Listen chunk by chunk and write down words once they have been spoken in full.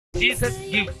Jesus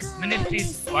gives ministries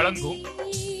வழங்கும்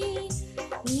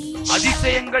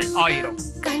அதிசயங்கள் 1000.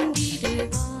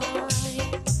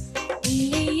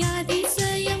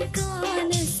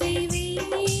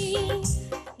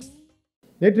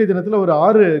 நேற்றைய தினத்தில் ஒரு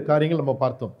 6 காரியங்கள் நம்ம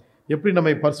பார்த்தோம். எப்படி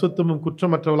நம்மை பரிசுத்தமும்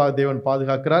குற்றமற்றவளாக தேவன்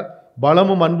பாதுகாக்கிறார்,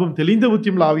 பலமும் அன்பும் தெளிந்த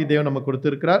புத்தியுமுள்ள ஆவி தேவன் நமக்கு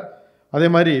கொடுத்திருக்கிறார். அதே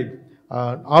மாதிரி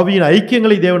ஆவியின்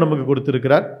ஐக்கியங்களை தேவன் நமக்கு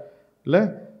கொடுத்திருக்கிறார் இல்லை.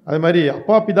 அதே மாதிரி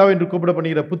அப்பா பிதா என்று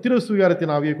கூப்பிடப்படுகிற புத்திர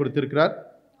சுவிகாரத்தின் ஆவியை கொடுத்திருக்கிறார்.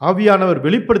 ஆவியானவர்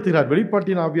வெளிப்படுத்துகிறார்,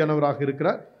 வெளிப்பாட்டின் ஆவியானவராக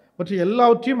இருக்கிறார். மற்றும்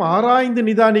எல்லாவற்றையும் ஆராய்ந்து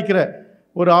நிதானிக்கிற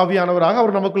ஒரு ஆவியானவராக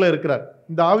அவர் நமக்குள்ளே இருக்கிறார்.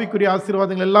 இந்த ஆவிக்குரிய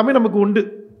ஆசீர்வாதங்கள் எல்லாமே நமக்கு உண்டு.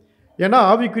 ஏன்னா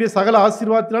ஆவிக்குரிய சகல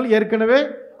ஆசீர்வாதத்தினால் ஏற்கனவே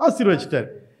ஆசீர்வச்சிட்டார்.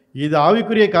 இது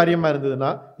ஆவிக்குரிய காரியமாக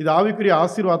இருந்ததுன்னா, இது ஆவிக்குரிய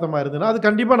ஆசீர்வாதமாக இருந்ததுன்னா அது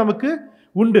கண்டிப்பாக நமக்கு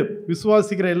உண்டு.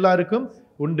 விசுவாசிக்கிற எல்லாருக்கும்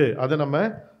உண்டு. அதை நம்ம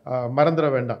மறந்துட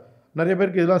வேண்டாம். நிறைய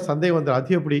பேருக்கு இதெல்லாம் சந்தேகம் வந்துடும்.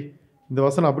 அது எப்படி இந்த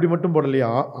வசனம் அப்படி மட்டும் போடலையா,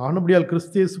 ஆனபடியால்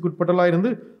கிறிஸ்தியேசுக்கு உட்பட்டலாக இருந்து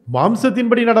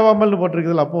மாம்சத்தின்படி நடவாமல்னு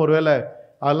போட்டிருக்குதுல. அப்போ ஒருவேளை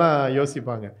அதெல்லாம்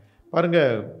யோசிப்பாங்க.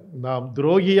 பாருங்கள், நாம்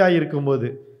துரோகியாக இருக்கும்போது,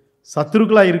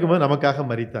 சத்துருக்களாக இருக்கும்போது நமக்காக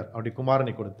மரித்தார், அப்படி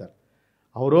குமாரனை கொடுத்தார்.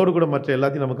 அவரோடு கூட மற்ற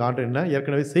எல்லாத்தையும் நமக்கு ஆண்டு என்ன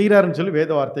ஏற்கனவே செய்கிறாருன்னு சொல்லி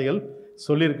வேத வார்த்தைகள்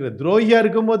சொல்லியிருக்கிற. துரோகியாக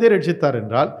இருக்கும் போதே ரட்சித்தார்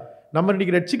என்றால், நம்ம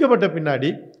இன்றைக்கி ரட்சிக்கப்பட்ட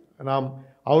பின்னாடி நாம்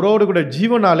அவரோடு கூட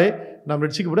ஜீவனாலே நாம்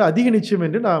ரட்சிக்கப்பட அதிக நிச்சயம்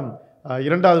என்று நாம்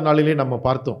 2வது நாளிலே நம்ம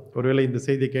பார்த்தோம். ஒருவேளை இந்த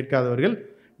செய்தியை கேட்காதவர்கள்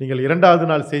நீங்கள் 2வது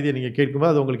நாள் செய்தியை நீங்கள்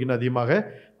கேட்கும்போது அது உங்களுக்கு இன்னும் அதிகமாக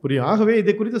புரியும். ஆகவே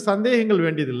இதை குறித்து சந்தேகங்கள்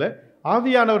வேண்டியதில்லை.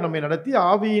 ஆவியானவர் நம்மை நடத்தி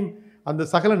ஆவியின் அந்த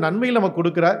சகல நன்மையில் நமக்கு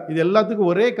கொடுக்குறார். இது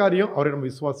எல்லாத்துக்கும் ஒரே காரியம், அவரை நம்ம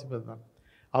விசுவாசிப்பது தான்.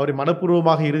 அவரை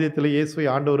மனப்பூர்வமாக இருதயத்தில் இயேசுவை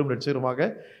ஆண்டவரும் இரட்சகருமாக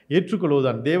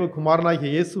ஏற்றுக்கொள்வதுதான். தேவகுமாரனாகிய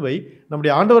இயேசுவை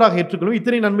நம்முடைய ஆண்டவராக ஏற்றுக்கொள்ளும்.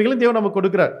 இத்தனை நன்மைகளும் தேவன் நமக்கு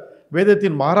கொடுக்கிறார்.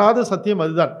 வேதத்தின் மாறாத சத்தியம்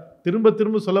அதுதான். திரும்ப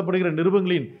திரும்ப சொல்லப்படுகிற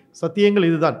நிருபங்களின் சத்தியங்கள்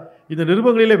இதுதான். இந்த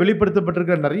நிருபங்களிலே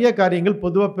வெளிப்படுத்தப்பட்டிருக்கிற நிறைய காரியங்கள்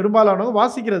பொதுவாக பெரும்பாலானவங்க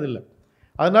வாசிக்கிறது இல்லை.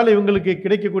 அதனால் இவங்களுக்கு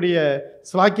கிடைக்கக்கூடிய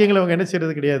ஸ்லாக்கியங்களை அவங்க என்ன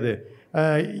செய்கிறது கிடையாது,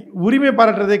 உரிமை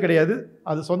பாராட்டுறதே கிடையாது,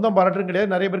 அது சொந்தம் பாராட்டுறதும் கிடையாது.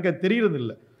 நிறைய பேருக்கு அது தெரியறது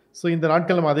இல்லை. ஸோ இந்த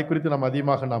நாட்கள் நம்ம அதை குறித்து நம்ம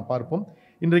அதிகமாக நாம் பார்ப்போம்.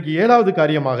 இன்றைக்கு 7வது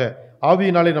காரியமாக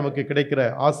ஆவியினாலே நமக்கு கிடைக்கிற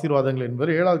ஆசீர்வாதங்கள்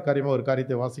என்பது 7வது காரியமாக ஒரு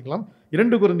காரியத்தை வாசிக்கலாம்.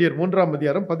 2 கொரிந்தியர் 3ஆம்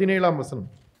அதிகாரம் 17ஆம் வசனம்.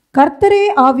 கர்த்தரே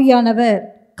ஆவியானவர்,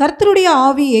 கர்த்தருடைய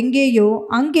ஆவி எங்கேயோ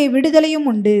அங்கே விடுதலையும்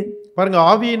உண்டு. பாருங்க,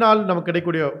 ஆவியினால் நமக்கு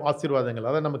கிடைக்கக்கூடிய ஆசீர்வாதங்கள்,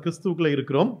 அதாவது நம்ம கிறிஸ்துவுக்குள்ளே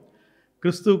இருக்கிறோம்.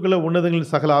 கிறிஸ்துவுக்குள்ளே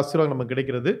உன்னதங்களின் சகல ஆசீர்வாதம் நமக்கு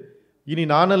கிடைக்கிறது. இனி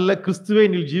நானல்ல கிறிஸ்துவே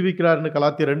நீ ஜீவிக்கிறார்னு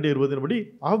கலாத்தியர் 2:20 படி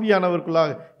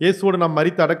ஆவியானவருக்குள்ளாக இயேசுவோடு நாம்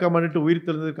மரித்து அடக்கம் பண்ணிட்டு உயிர்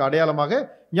தெழுந்ததுக்கு அடையாளமாக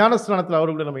ஞானஸ்நானத்தில்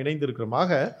அவர்களோடு நம்ம இணைந்திருக்கிறோம்.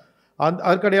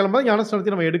 அதற்கு அடையாளமாக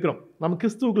ஞானஸ்நானத்தை நம்ம எடுக்கிறோம். நம்ம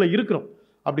கிறிஸ்துவுக்குள்ளே இருக்கிறோம்.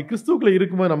 அப்படி கிறிஸ்துவுக்குள்ளே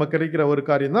இருக்கும்போது நமக்கு கிடைக்கிற ஒரு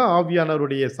காரியம் தான்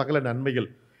ஆவியானவருடைய சகல நன்மைகள்.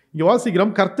 இங்கே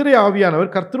வாசிக்கிறோம், கர்த்தரே ஆவியானவர்,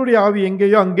 கர்த்தருடைய ஆவி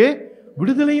எங்கேயோ அங்கே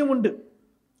விடுதலையும் உண்டு.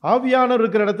 ஆவியானவர்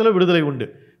இருக்கிற இடத்துல விடுதலை உண்டு.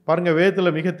 பாருங்கள்,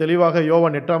 வேதத்தில் மிக தெளிவாக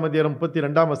யோவான் 8ஆம் அதிகாரம்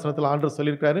 32ஆம் வசனத்தில் ஆண்டவர்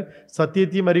சொல்லியிருக்காரு,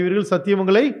 சத்தியத்தையும் அறிவீர்கள், சத்தியம்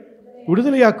உங்களை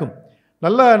விடுதலையாக்கும்.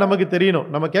 நல்லா நமக்கு தெரியணும்,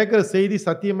 நம்ம கேட்குற செய்தி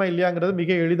சத்தியமா இல்லையாங்கிறத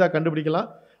மிக எளிதாக கண்டுபிடிக்கலாம்.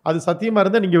 அது சத்தியமாக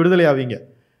இருந்தால் நீங்கள் விடுதலை ஆவீங்க.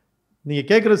 நீங்கள்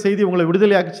கேட்குற செய்தி உங்களை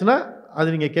விடுதலை ஆக்குச்சுன்னா அது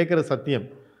நீங்கள் கேட்குற சத்தியம்.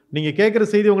 நீங்கள் கேட்குற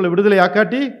செய்தி உங்களை விடுதலை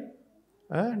ஆக்காட்டி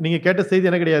நீங்கள் கேட்ட செய்தி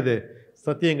என்ன கிடையாது,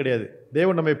 சத்தியம் கிடையாது.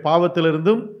 தேவன் நம்மை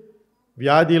பாவத்திலிருந்தும்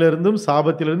வியாதியிலிருந்தும்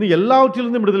சாபத்திலிருந்தும்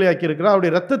எல்லாவற்றிலிருந்தும் விடுதலையாக்கி இருக்கிறார்.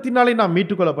 அவருடைய இரத்தத்தினாலே நாம்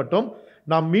மீட்டுக்கொள்ளப்பட்டோம்.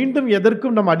 நாம் மீண்டும்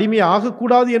எதற்கும் நம்ம அடிமை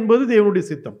ஆகக்கூடாது என்பது தேவனுடைய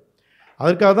சித்தம்.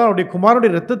 அதற்காக தான் அவருடைய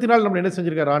குமாரனுடைய இரத்தத்தினால் நம்ம என்ன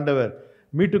செஞ்சிருக்கார், ஆண்டவர்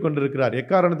மீட்டு கொண்டிருக்கிறார்.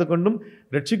 எக்காரணத்தை கொண்டும்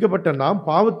ரட்சிக்கப்பட்ட நாம்,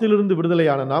 பாவத்திலிருந்து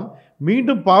விடுதலையான நாம்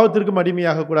மீண்டும் பாவத்திற்கும்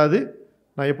அடிமையாகக்கூடாது.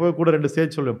 நான் எப்போவே கூட 2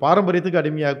 சேர்த்து சொல்லுவேன், பாரம்பரியத்துக்கு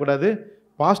அடிமையாகக்கூடாது,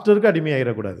 பாஸ்டருக்கு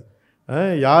அடிமையாகிடக்கூடாது,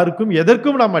 யாருக்கும்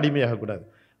எதற்கும் நாம் அடிமையாகக்கூடாது.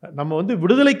 நம்ம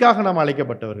விடுதலைக்காக நாம்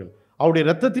அழைக்கப்பட்டவர்கள். அவருடைய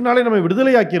இரத்தத்தினாலே நம்மை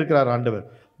விடுதலையாக்கி இருக்கிறார் ஆண்டவர்.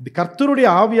 கர்த்தருடைய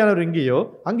ஆவியானவர் எங்கேயோ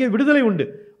அங்கே விடுதலை உண்டு.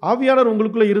 ஆவியானவர்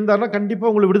உங்களுக்குள்ளே இருந்தார்னா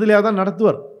கண்டிப்பாக உங்களை விடுதலையாக தான்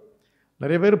நடத்துவார்.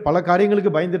 நிறைய பேர் பல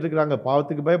காரியங்களுக்கு பயந்துட்டு இருக்கிறாங்க.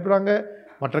 பாவத்துக்கு பயப்படுறாங்க,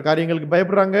 மற்ற காரியங்களுக்கு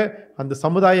பயப்படுறாங்க, அந்த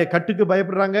சமுதாய கட்டுக்கு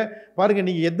பயப்படுறாங்க. பாருங்கள்,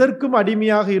 நீங்கள் எதற்கும்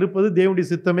அடிமையாக இருப்பது தேவனுடைய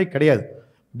சித்தமே கிடையாது.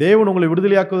 தேவன் உங்களை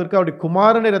விடுதலையாக்குவதற்கு அவருடைய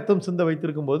குமாரனை ரத்தம் சிந்த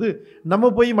வைத்திருக்கும் போது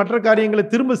நம்ம போய் மற்ற காரியங்களை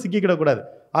திரும்ப சிக்கிக்கிடக்கூடாது.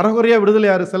 அறகுறையாக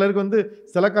விடுதலையாரு. சிலருக்கு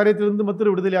சில காரியத்திலிருந்து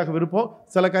மாத்திரம் விடுதலையாக விருப்பம்,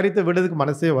 சில காரியத்தை விடுறதுக்கு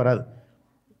மனசே வராது,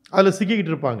 அதில்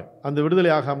சிக்கிக்கிட்டு இருப்பாங்க, அந்த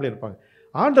விடுதலை ஆகாமலே இருப்பாங்க.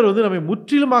 ஆண்டவர் நம்மை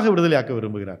முற்றிலுமாக விடுதலையாக்க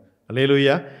விரும்புகிறார்.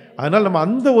 அல்லேலூயா. அதனால் நம்ம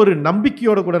அந்த ஒரு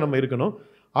நம்பிக்கையோடு கூட நம்ம இருக்கணும்.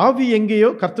 ஆவி எங்கேயோ,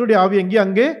 கர்த்தருடைய ஆவி எங்கேயோ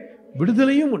அங்கே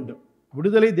விடுதலையும் உண்டு.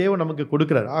 விடுதலை தேவன் நமக்கு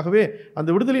கொடுக்கிறார். ஆகவே அந்த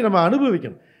விடுதலையை நம்ம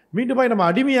அனுபவிக்கணும். மீண்டுமாய் நம்ம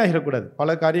அடிமையாகிடக்கூடாது.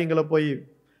 பல காரியங்களை போய்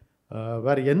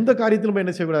வேறு எந்த காரியத்திலும்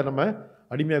என்ன செய்யக்கூடாது, நம்ம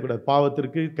அடிமையாகக்கூடாது.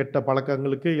 பாவத்திற்கு, கெட்ட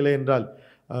பழக்கங்களுக்கு, இல்லை என்றால்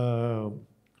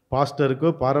பாஸ்டருக்கோ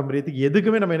பாரம்பரியத்துக்கு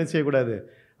எதுக்குமே நம்ம என்ன செய்யக்கூடாது,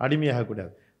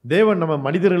 அடிமையாகக்கூடாது. தேவன் நம்ம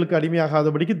மனிதர்களுக்கு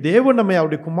அடிமையாகாதபடிக்கு தேவன் நம்மை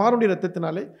அவருடைய குமாரனுடைய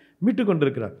இரத்தத்தினாலே மீட்டு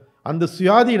கொண்டிருக்கிறார். அந்த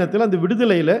சுயாதீனத்தில், அந்த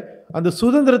விடுதலையில், அந்த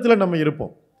சுதந்திரத்தில் நம்ம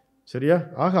இருப்போம். சரியா?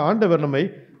 ஆக ஆண்டவர் நம்மை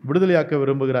விடுதலையாக்க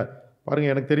விரும்புகிறார்.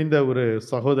 பாருங்கள், எனக்கு தெரிந்த ஒரு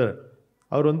சகோதரர்,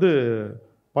 அவர்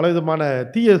பலவிதமான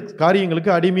தீய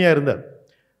காரியங்களுக்கு அடிமையாக இருந்தார்.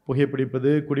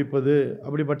 புகைப்பிடிப்பது, குடிப்பது,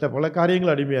 அப்படிப்பட்ட பல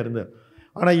காரியங்கள் அடிமையாக இருந்தார்.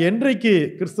 ஆனால் என்றைக்கு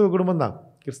கிறிஸ்தவ குடும்பம் தான்,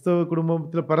 கிறிஸ்தவ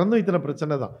குடும்பத்தில் பிறந்தும் இத்தனை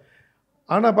பிரச்சனை தான்.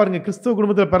 ஆனால் பாருங்கள், கிறிஸ்தவ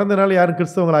குடும்பத்தில் பிறந்தனால யாரும்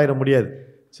கிறிஸ்தவங்கள் ஆயிட முடியாது.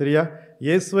 சரியா?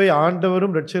 இயேசுவை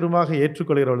ஆண்டவரும் இரட்சகருமாக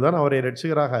ஏற்றுக்கொள்கிறவர்கள் தான், அவரை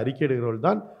இரட்சகராக அறிக்கையிடுகிறவர்கள்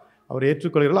தான் அவரை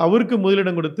ஏற்றுக்கொள்கிறார்கள். அவருக்கு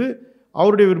முதலிடம் கொடுத்து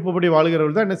அவருடைய விருப்பப்படி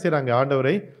வாழ்கிறவர்கள் தான் என்ன செய்கிறாங்க?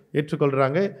 ஆண்டவரை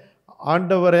ஏற்றுக்கொள்கிறாங்க.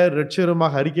 ஆண்டவரை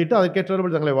இரட்சகருமாக அறிக்கையிட்டு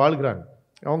அதற்கேற்றவர்கள் தங்களை வாழ்கிறாங்க.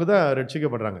 அவங்க தான்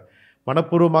ரட்சிக்கப்படுறாங்க.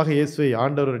 மனப்பூர்வமாக இயேசுவை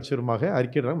ஆண்டவர் இரட்சகருமாக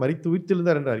அறிக்கையிடுறாங்க. மரித்து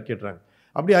உயிர்த்தெழுந்தார் என்று அறிக்கையிடுறாங்க.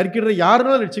 அப்படி அறிக்கையிடுற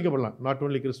யாருனாலும் ரட்சிக்கப்படலாம், not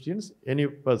only Christians, any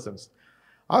persons.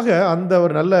 ஆக அந்த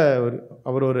ஒரு நல்ல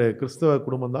அவர் ஒரு கிறிஸ்தவ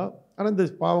குடும்பம் தான். ஆனால் இந்த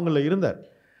பாவங்களில் இருந்தார்.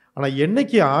 ஆனால்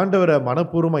என்னைக்கு ஆண்டவரை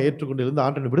மனப்பூர்வமாக ஏற்றுக்கொண்டு இருந்து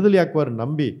ஆண்டவரை விடுதலையாக்குவார்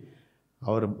நம்பி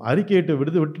அவர் அறிக்கையிட்டு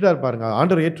விட்டுட்டார் பாருங்க,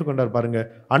 ஆண்டவர் ஏற்றுக்கொண்டார் பாருங்க,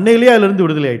 அன்னையிலேயே அதிலிருந்து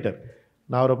விடுதலை ஆகிட்டார்.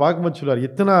 நான் அவரை பார்க்கும்போது சொல்லுவார்,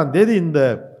 இத்தனாம் தேதி இந்த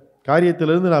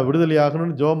காரியத்திலிருந்து நான் விடுதலை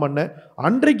ஆகணும்னு ஜெபம் பண்ணேன்,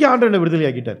 அன்றைக்கு ஆண்டவர் என்னை விடுதலை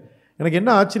ஆக்கிட்டார். எனக்கு என்ன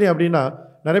ஆச்சரியம் அப்படின்னா,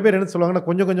 நிறைய பேர் என்ன சொல்லுவாங்கன்னா,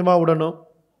 கொஞ்சம் கொஞ்சமாக விடணும்,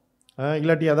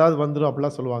 இல்லாட்டி ஏதாவது வந்துடும்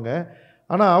அப்படிலாம் சொல்லுவாங்க.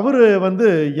 ஆனால் அவர்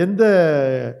எந்த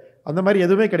அந்த மாதிரி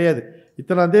எதுவுமே கிடையாது.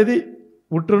 இத்தனாம் தேதி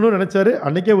விட்டுறணும்னு நினச்சாரு,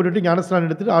 அன்றைக்கே விட்டுட்டு ஞானஸ்நானம்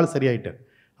எடுத்துகிட்டு ஆள் சரியாயிட்டார்.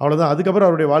 அவ்வளோதான். அதுக்கப்புறம்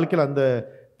அவருடைய வாழ்க்கையில் அந்த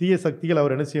தீய சக்திகள்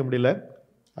அவர் என்ன செய்ய முடியல,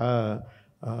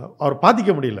 அவர்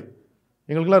பாதிக்க முடியல.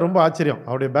 எங்களுக்கெல்லாம் ரொம்ப ஆச்சரியம்.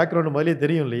 அவருடைய பேக்ரவுண்டு முதலே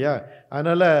தெரியும் இல்லையா?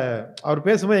 அதனால் அவர்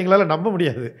பேசும்போது எங்களால் நம்ப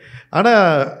முடியாது. ஆனால்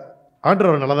ஆண்டவர்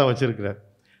அவர் நல்லா தான் வச்சுருக்கிறார்.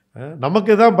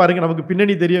 நமக்கு தான் பாருங்கள், நமக்கு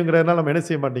பின்னணி தெரியுங்கிறதுனால நம்ம என்ன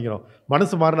செய்ய மாட்டேங்கிறோம்.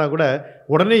 மனசு மாறினா கூட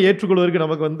உடனே ஏற்றுக்கொள்வதற்கு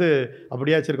நமக்கு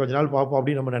அப்படியா சரி கொஞ்ச நாள் பார்ப்போம்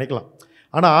அப்படின்னு நம்ம நினைக்கலாம்.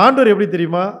 ஆனால் ஆண்டவர் எப்படி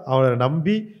தெரியுமா? அவரை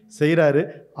நம்பி செய்கிறாரு,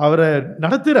 அவரை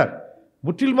நடத்துகிறார்.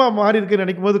 முற்றிலுமாக மாறி இருக்குன்னு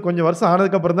நினைக்கும் போது கொஞ்சம் வருஷம்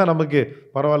ஆனதுக்கப்புறம் தான் நமக்கு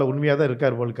பரவாயில்ல, உண்மையாக தான்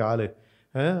இருக்கார் போலுக்கு ஆள்.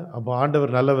 அப்போ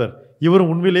ஆண்டவர் நல்லவர்,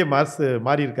 இவரும் உண்மையிலேயே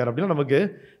மாறி இருக்கார் அப்படின்னு நமக்கு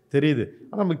தெரியுது.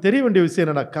 ஆனால் நமக்கு தெரிய வேண்டிய விஷயம்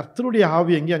என்னென்னா, கர்த்தருடைய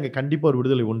ஆவி எங்கேயும் அங்கே கண்டிப்பாக ஒரு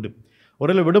விடுதலை உண்டு.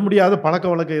 ஒருவேளை விட முடியாத பழக்க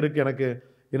வழக்கம் இருக்குது,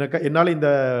 என்னால் இந்த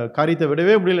காரியத்தை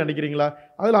விடவே முடியல நினைக்கிறீங்களா?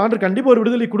 அதில் ஆண்டவர் கண்டிப்பாக ஒரு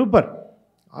விடுதலை கொடுப்பார்.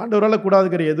 ஆண்டவரால்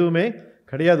கூடாதுக்கிற எதுவுமே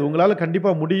கிடையாது. உங்களால்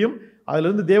கண்டிப்பாக முடியும்.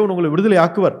 அதிலிருந்து தேவன் உங்களை விடுதலை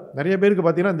ஆக்குவார். நிறைய பேருக்கு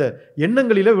பார்த்தீங்கன்னா இந்த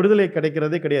எண்ணங்களில் விடுதலை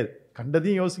கிடைக்கிறதே கிடையாது.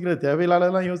 கண்டதையும் யோசிக்கிறது,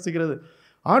 தேவையில்லாதெல்லாம் யோசிக்கிறது.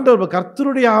 ஆண்டவர்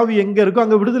கர்த்தருடைய ஆவி எங்கே இருக்கோ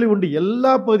அங்கே விடுதலை உண்டு,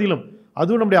 எல்லா பகுதியிலும்.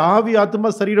 அதுவும் நம்முடைய ஆவி, ஆத்மா,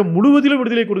 சரீரம் முழுவதிலும்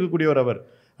விடுதலை கொடுக்கக்கூடியவர் அவர்.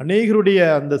 அநேகருடைய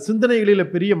அந்த சிந்தனைகளில்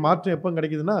பெரிய மாற்றம் எப்போ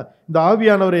கிடைக்குதுன்னா, இந்த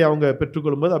ஆவியானவரை அவங்க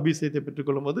பெற்றுக்கொள்ளும்போது, அபிஷேகத்தை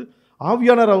பெற்றுக்கொள்ளும்போது,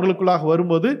 ஆவியானவர் அவர்களுக்குள்ளாக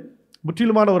வரும்போது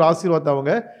முற்றிலுமான ஒரு ஆசீர்வாதத்தை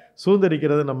அவங்க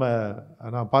சுதந்திரிக்கிறது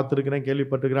நான் பார்த்துருக்கிறேன்,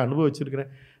 கேள்விப்பட்டிருக்கிறேன், அனுபவிச்சிருக்கிறேன்.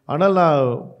 ஆனால் நான்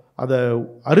அதை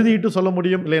அறுதிட்டு சொல்ல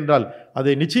முடியும், இல்லை என்றால்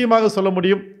அதை நிச்சயமாக சொல்ல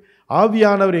முடியும்.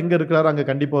 ஆவியானவர் எங்கே இருக்கிறாரோ அங்கே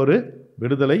கண்டிப்பாக ஒரு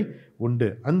விடுதலை உண்டு.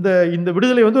 இந்த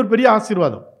விடுதலை ஒரு பெரிய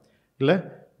ஆசீர்வாதம் இல்லை?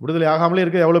 விடுதலை ஆகாமலே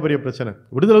இருக்க எவ்வளோ பெரிய பிரச்சனை.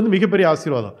 விடுதலை மிகப்பெரிய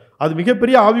ஆசீர்வாதம். அது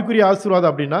மிகப்பெரிய ஆவிக்குரிய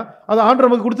ஆசீர்வாதம் அப்படின்னா அது ஆண்டவர்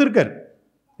நமக்கு கொடுத்துருக்கார்.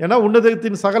 ஏன்னா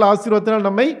உன்னதத்தின் சகல ஆசீர்வாதத்தினால்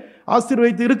நம்மை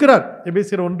ஆசீர்வதித்து இருக்கிறார்,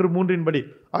 எபேசியர் 1:3 படி.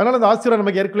 அதனால் அந்த ஆசீர்வாதம்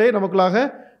நமக்கு ஏற்கனவே நமக்குள்ளாக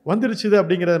வந்துருச்சுது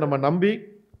அப்படிங்கிறத நம்ம நம்பி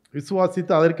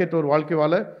விசுவாசித்து அதற்கேற்ற ஒரு வாழ்க்கை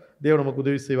வாழ தேவன் நமக்கு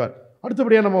உதவி செய்வார்.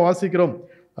 அடுத்தபடியாக நம்ம வாசிக்கிறோம்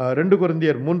 2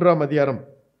 கொரிந்தியர் 3:6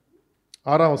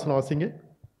 வாசிங்க.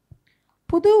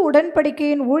 புது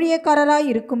உடன்படிக்கையின் ஊழியக்காரராய்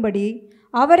இருக்கும்படி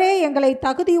அவரே எங்களை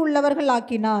தகுதியுள்ளவர்கள்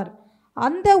ஆக்கினார்.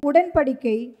 அந்த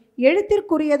உடன்படிக்கை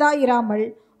எழுத்திற்குரியதாயிராமல்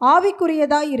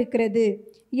ஆவிக்குரியதாய் இருக்கிறது.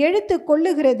 எழுத்து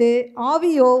கொல்லுகிறது,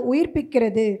 ஆவியோ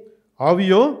உயிர்ப்பிக்கிறது.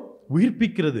 ஆவியோ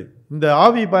உயிர்ப்பிக்கிறது. இந்த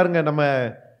ஆவி பாருங்க, நம்ம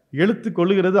எழுத்து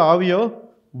கொல்லுகிறது, ஆவியோ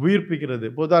உயிர்ப்பிக்கிறது.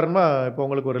 இப்போ உதாரணமாக இப்போ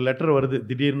உங்களுக்கு ஒரு லெட்டர் வருது,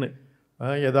 திடீர்னு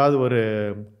ஏதாவது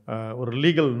ஒரு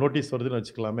லீகல் நோட்டீஸ் வருதுன்னு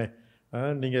வச்சுக்கலாமே.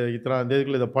 நீங்கள் இத்தனை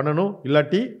தேதிக்குள்ள இதை பண்ணணும்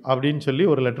இல்லாட்டி அப்படின்னு சொல்லி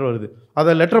ஒரு லெட்டர் வருது.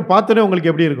 அதை லெட்டரை பார்த்தோன்னே உங்களுக்கு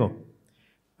எப்படி இருக்கும்?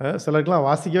 சிலருக்குலாம்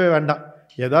வாசிக்கவே வேண்டாம்,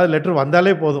 ஏதாவது லெட்டர்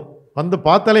வந்தாலே போதும்.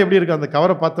 பார்த்தாலே எப்படி இருக்கும்? அந்த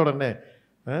கவரை பார்த்த உடனே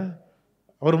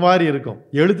ஒரு மாதிரி இருக்கும்.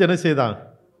 எழுத்து என்ன செய்தான்?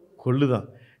 கொல்லுதான்.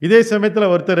 இதே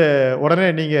சமயத்தில் ஒருத்தர் உடனே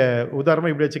நீங்கள்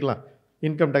உதாரணமாக இப்படி வச்சுக்கலாம்,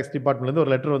 இன்கம் டேக்ஸ் டிபார்ட்மெண்ட்லேருந்து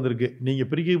ஒரு லெட்டர் வந்திருக்கு, நீங்கள்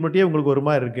பிரிக்க மட்டும் உங்களுக்கு ஒரு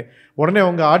மாதிரி இருக்குது. உடனே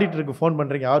உங்கள் ஆடிட்டருக்கு ஃபோன்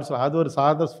பண்ணுறீங்க, அது ஒரு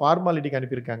சாதாரண ஃபார்மாலிட்டிக்கு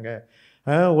அனுப்பியிருக்காங்க,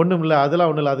 ஒன்றும் இல்லை, அதெல்லாம்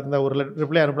ஒன்றும் இல்லை, அதுக்கு தான் ஒரு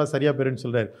ரிப்ளை அனுப்பினா சரியாக போயிருன்னு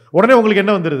சொல்கிறார். உடனே உங்களுக்கு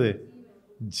என்ன வந்துடுது?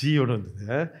 ஒன்று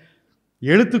வந்தது.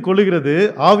 எழுத்து கொள்ளுகிறது,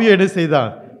 ஆவியை என்ன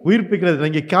செய்தான்? உயிர்ப்பிக்கிறது.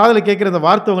 நீங்கள் காதில் கேட்குற அந்த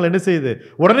வார்த்தை உங்களை என்ன செய்யுது?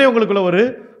 உடனே உங்களுக்குள்ள ஒரு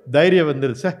தைரியம்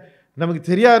வந்துருச்சு. நமக்கு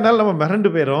தெரியாதனால நம்ம மிரண்டு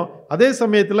போயிடும். அதே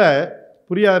சமயத்தில்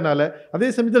புரியாதனால, அதே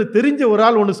சமயத்தில் தெரிஞ்ச ஒரு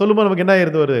ஆள் ஒன்று சொல்லும்போது நமக்கு என்ன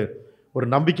ஆயிருது? ஒரு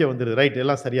நம்பிக்கை வந்துடுது. ரைட்,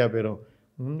 எல்லாம் சரியாக போயிடும்.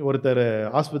 ஒருத்தர்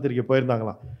ஆஸ்பத்திரிக்கு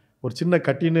போயிருந்தாங்களாம், ஒரு சின்ன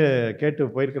கட்டின்னு கேட்டு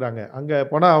போயிருக்கிறாங்க. அங்கே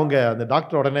போனால் அவங்க அந்த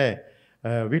டாக்டர் உடனே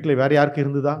வீட்டில் வேறு யாருக்கு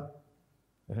இருந்துதா?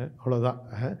 அவ்வளோதான்.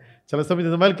 சில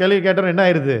சமயத்தில் இந்த மாதிரி கேள்வி கேட்டோன்னா என்ன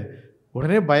ஆயிடுது?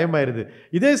 உடனே பயமாயிருது.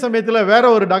 இதே சமயத்தில் வேற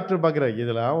ஒரு டாக்டர் பார்க்குறாரு,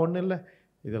 இதெல்லாம் ஒன்றும் இல்லை,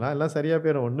 இதெல்லாம் எல்லாம் சரியாக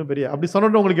போயிடும், ஒன்றும் பெரிய அப்படி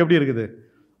சொன்னோன்னு உங்களுக்கு எப்படி இருக்குது?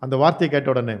 அந்த வார்த்தையை கேட்ட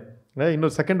உடனே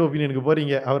இன்னொரு செகண்ட் ஒப்பீனியனுக்கு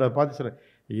போகிறீங்க, அவரை பார்த்து சொல்கிறேன்,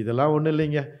 இதெல்லாம் ஒன்றும்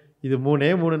இல்லைங்க, இது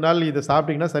 3 நாள் இதை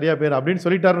சாப்பிட்டீங்கன்னா சரியாக போயிடும் அப்படின்னு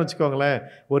சொல்லிட்டாருன்னு வச்சுக்கோங்களேன்.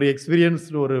 ஒரு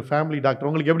எக்ஸ்பீரியன்ஸ்டு ஒரு ஃபேமிலி டாக்டர்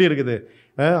உங்களுக்கு எப்படி இருக்குது?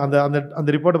 அந்த அந்த அந்த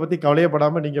ரிப்போர்ட்டை பற்றி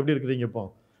கவலையப்படாமல் நீங்கள் எப்படி இருக்கிறீங்க? இப்போ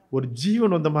ஒரு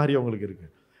ஜீவன் வந்த மாதிரி உங்களுக்கு இருக்குது.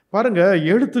 பாருங்கள்,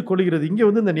 எழுத்து கொள்கிறது இங்கே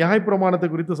வந்து இந்த நியாயப்பிரமாணத்தை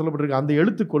குறித்து சொல்லப்பட்டிருக்கு. அந்த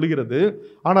எழுத்து கொள்கிறது,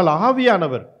 ஆனால்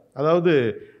ஆவியானவர், அதாவது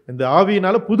இந்த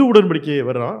ஆவியினால புது உடன்படிக்கை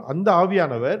வரும். அந்த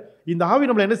ஆவியானவர், இந்த ஆவி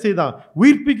நம்மளை என்ன செய்தான்?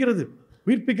 உயிர்ப்பிக்கிறது.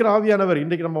 உயிர்ப்பிக்கிற ஆவியானவர்.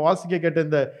 இன்றைக்கு நம்ம வாசிக்க கேட்ட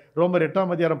இந்த ரோமர்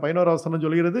 8:11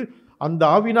 சொல்கிறது, அந்த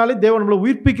ஆவினாலே தேவன் நம்மளை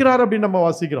உயிர்ப்பிக்கிறார் அப்படின்னு நம்ம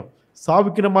வாசிக்கிறோம்.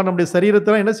 சாவுக்கினமான நம்முடைய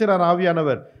சரீரத்தில் என்ன செய்கிறார்?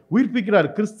 ஆவியானவர் உயிர்ப்பிக்கிறார்.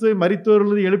 கிறிஸ்துவை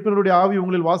மரித்தோரிலிருந்து எழுப்பினருடைய ஆவி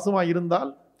உங்களில் வாசமாக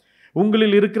இருந்தால்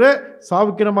உங்களில் இருக்கிற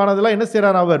சாவுக்கினமானதெல்லாம் என்ன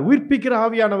செய்கிறார்? அவர் உயிர்ப்பிக்கிற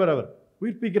ஆவியானவர். அவர்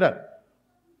உயிர்ப்பிக்கிறார்.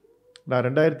 நான்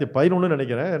 2011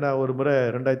 நினைக்கிறேன், நான் ஒரு முறை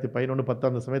 2011-10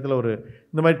 அந்த சமயத்தில் ஒரு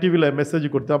இந்த மாதிரி டிவியில்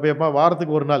மெசேஜ் கொடுத்தேன். அப்போ எப்போ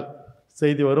வாரத்துக்கு ஒரு நாள்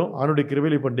செய்தி வரும். அவனுடைய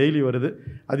கிருபையில் இப்போ டெய்லி வருது.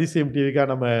 அதிசயம் டிவிக்காக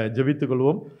நம்ம ஜெபித்துக்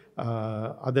கொள்வோம்.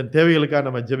 அதன் தேவைகளுக்காக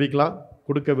நம்ம ஜெபிக்கலாம்.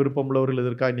 கொடுக்க விருப்பம் உள்ளவர்கள்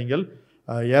இதற்காக நீங்கள்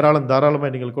ஏராளம்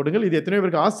தாராளமாக நீங்கள் கொடுங்கள். இது எத்தனையோ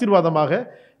பேருக்கு ஆசீர்வாதமாக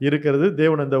இருக்கிறது.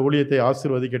 தேவன் அந்த ஊழியத்தை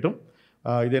ஆசீர்வதிக்கட்டும்.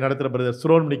 இதை நடத்துகிற பிரதர்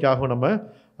சுரோன்மணிக்காக நம்ம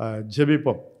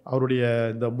ஜெபிப்போம். அவருடைய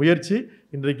இந்த முயற்சி,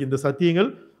 இன்றைக்கு இந்த சத்தியங்கள்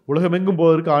உலகமெங்கும்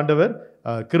போவதற்கு ஆண்டவர்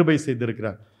கிருபை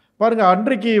செய்திருக்கிறார். பாருங்கள்,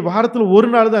 அன்றைக்கு வாரத்தில் ஒரு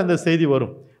நாள் தான் இந்த செய்தி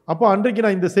வரும். அப்போ அன்றைக்கு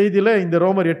நான் இந்த செய்தியில் இந்த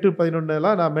ரோமர்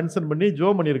 8:11 நான் மென்ஷன் பண்ணி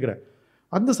ஜோம் பண்ணியிருக்கிறேன்.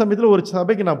 அந்த சமயத்தில் ஒரு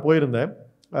சபைக்கு நான் போயிருந்தேன்.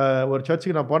 ஒரு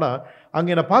சர்ச்சுக்கு நான் போனால்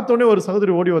அங்கே என்னை பார்த்தோன்னே ஒரு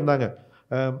சகோதரி ஓடி வந்தாங்க.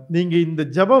 நீங்கள் இந்த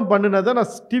ஜெபம் பண்ணினதை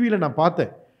நான் டிவியில் நான்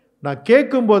பார்த்தேன். நான்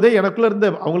கேட்கும்போதே எனக்குள்ளே இருந்த,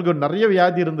 அவங்களுக்கு நிறைய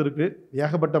வியாதி இருந்திருக்கு,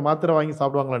 ஏகப்பட்ட மாத்திரை வாங்கி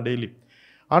சாப்பிடுவாங்களாம் டெய்லி.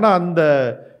 ஆனால் அந்த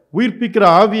உயிர்ப்பிக்கிற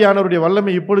ஆவியானவருடைய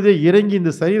வல்லமை இப்பொழுதே இறங்கி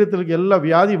இந்த சரீரத்திற்கு எல்லா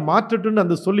வியாதி மாற்றட்டுன்னு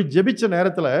அந்த சொல்லி ஜெபிச்ச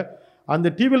நேரத்தில், அந்த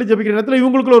டிவியில் ஜெபிக்கிற நேரத்தில்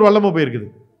இவங்களுக்குள்ள ஒரு வல்லமை போயிருக்குது.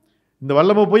 இந்த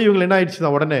வல்லமை போய் இவங்க என்ன ஆயிடுச்சு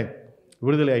தான், உடனே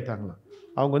விடுதலை ஆகிட்டாங்களாம்.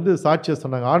 அவங்க வந்து சாட்சியை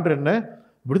சொன்னாங்க, ஆண்டவர் என்ன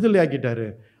விடுதலை ஆக்கிட்டாரு.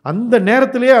 அந்த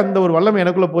நேரத்திலேயே அந்த ஒரு வல்லமை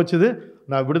எனக்குள்ளே போச்சுது,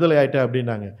 நான் விடுதலை ஆகிட்டேன்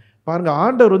அப்படின்னாங்க. பாருங்கள்,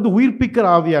 ஆண்டவர் வந்து உயிர்ப்பிக்கிற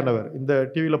ஆவியானவர். இந்த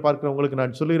டிவியில் பார்க்குறவங்களுக்கு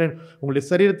நான் சொல்லுகிறேன், உங்களுடைய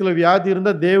சரீரத்தில் வியாதி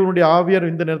இருந்தால் தேவனுடைய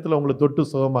ஆவியார் இந்த நேரத்தில் உங்களை தொட்டு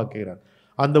சுகமாக்குகிறார்.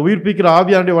 அந்த உயிர்ப்பிக்கிற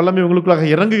ஆவியானுடைய வல்லமை உங்களுக்குள்ளாக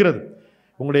இறங்குகிறது.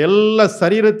 உங்களுடைய எல்லா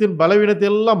சரீரத்தின் பலவீனத்தை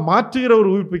எல்லாம் மாற்றுகிற ஒரு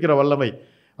உயிர்ப்பிக்கிற வல்லமை.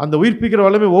 அந்த உயிர்ப்பிக்கிற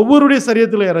வல்லமை ஒவ்வொருடைய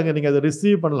சரீரத்தில் இறங்க நீங்கள் அதை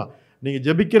ரிசீவ் பண்ணலாம். நீங்கள்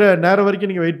ஜெபிக்கிற நேரம்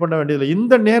வரைக்கும் நீங்கள் வெயிட் பண்ண வேண்டியதில்லை.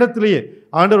 இந்த நேரத்திலேயே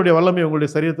ஆண்டவருடைய வல்லமை உங்களுடைய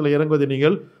சரீரத்தில் இறங்குவதை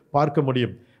நீங்கள் பார்க்க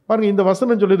முடியும். பாருங்கள், இந்த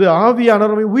வசனம் சொல்லுது,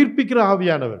 ஆவியானவர் உயிர்ப்பிக்கிற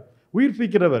ஆவியானவர்,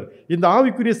 உயிர்ப்பிக்கிறவர். இந்த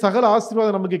ஆவிக்குரிய சகல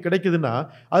ஆசீர்வாதம் நமக்கு கிடைக்குதுன்னா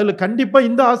அதில் கண்டிப்பாக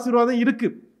இந்த ஆசீர்வாதம்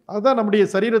இருக்குது. அதுதான் நம்முடைய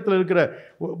சரீரத்தில் இருக்கிற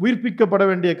உயிர்ப்பிக்கப்பட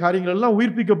வேண்டிய காரியங்கள் எல்லாம்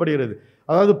உயிர்ப்பிக்கப்படுகிறது.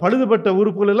 அதாவது பழுதுபட்ட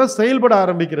உறுப்புகள் எல்லாம் செயல்பட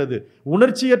ஆரம்பிக்கிறது,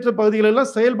 உணர்ச்சியற்ற பகுதிகள்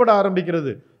எல்லாம் செயல்பட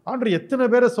ஆரம்பிக்கிறது. ஆண்டவர் எத்தனை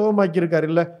பேரை சுகமாக்கியிருக்காரு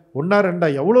இல்லை, 1-2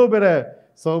 எவ்வளோ பேரை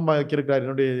சுகமாக்கியிருக்காரு.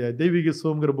 என்னுடைய தெய்வீக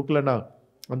சுகங்கிற புக்கில் நான்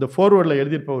அந்த ஃபோர்வேர்டில்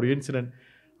எழுதியிருப்பேன் ஒரு இன்சிடென்ட்.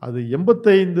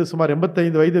 அது சுமார்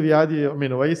 85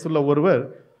 வயது வயசுள்ள ஒருவர்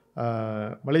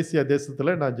மலேசியா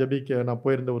தேசத்தில் நான்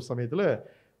போயிருந்த ஒரு சமயத்தில்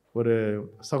ஒரு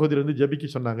சகோதரி வந்து ஜெபிக்க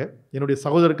சொன்னாங்க. என்னுடைய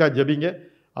சகோதரருக்காக ஜெபிங்க,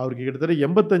 அவருக்கு கிட்டத்தட்ட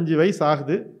 85 வயசு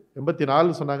ஆகுது,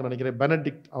 84 சொன்னாங்கன்னு நினைக்கிறேன்.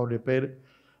 பெனடிக்ட் அவருடைய பேர்.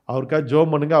 அவருக்காக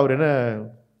ஜோம் பண்ணுங்க. அவர் என்ன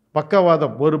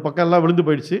பக்கவாதம், ஒரு பக்கம்லாம் விழுந்து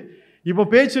போயிடுச்சு, இப்போ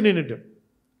பேச்சு நின்றுட்டு,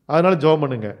 அதனால் ஜோம்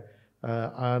பண்ணுங்க.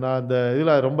 நான் அந்த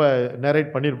இதில் ரொம்ப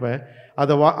நேரேட் பண்ணியிருப்பேன்.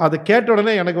 அதை கேட்ட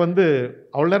உடனே எனக்கு வந்து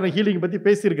அவ்வளோ நேரம் ஹீலிங் பற்றி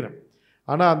பேசியிருக்கிறேன்.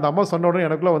 ஆனால் அந்த அம்மா சொன்ன உடனே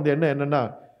எனக்குள்ளே வந்து என்னென்னா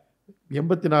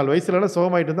 84 வயசுலலாம்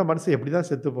சுகமாயிட்டு இருந்தால் மனுஷன் எப்படி தான்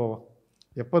செத்து போவான்,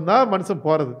 எப்போ தான் மனுஷன்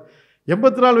போகிறது,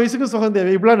 84 வயசுக்கும் சுகம்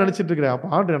தேவை, இப்படிலாம் நினச்சிட்டு இருக்கிறேன். அப்போ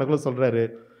ஆண்டு எனக்குள்ள சொல்கிறாரு,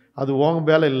 அது உன்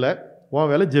வேலை இல்லை, உன்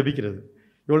வேலை ஜெபிக்கிறது.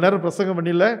 இவ்வளோ நேரம் பிரசங்கம்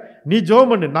பண்ணிடல, நீ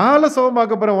ஜெபம் பண்ணு, நாளை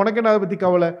சுகமாக்க போகிறேன், உனக்கு என்ன அதை பற்றி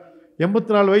கவலை,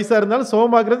 84 வயசாக இருந்தாலும்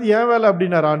சுகமாக்குறது ஏன் வேலை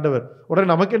அப்படின்னாரு ஆண்டவர். உடனே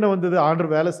நமக்கு என்ன வந்தது,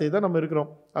 ஆண்டவர் வேலை செய்தால் நம்ம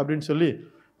இருக்கிறோம் அப்படின்னு சொல்லி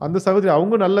அந்த சகோதரி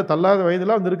அவங்க நல்ல தள்ளாத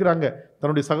வயதெல்லாம் வந்து இருக்கிறாங்க.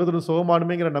 தன்னுடைய சகோதரன்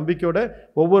சுகமானுமேங்கிற நம்பிக்கையோட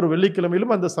ஒவ்வொரு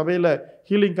வெள்ளிக்கிழமையிலும் அந்த சபையில்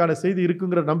ஹீலிங்கான செய்தி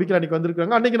இருக்குங்கிற நம்பிக்கை அன்றைக்கி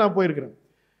வந்திருக்கிறாங்க. அன்றைக்கி நான் போயிருக்கிறேன்.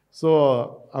 ஸோ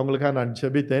அவங்களுக்காக நான்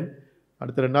ஜெபித்தேன்.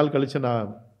 அடுத்த 2 நாள் கழித்து நான்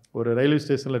ஒரு ரயில்வே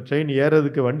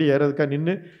ஸ்டேஷனில் வண்டி ஏறதுக்காக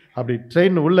நின்று அப்படி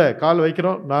ட்ரெயின் உள்ளே கால்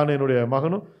வைக்கிறோம், நான் என்னுடைய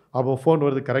மகனும். அப்போ ஃபோன்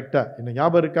வருது கரெக்டாக. என்ன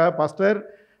ஞாபகம் இருக்கா பாஸ்டர்,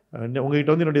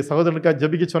 உங்ககிட்ட வந்து என்னுடைய சகோதரனுக்காக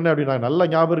ஜெபிக்க சொன்னேன் அப்படி. நான் நல்லா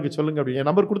ஞாபகம் இருக்கு சொல்லுங்கள் அப்படி என்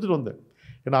நம்பர் கொடுத்துட்டு வந்தேன்.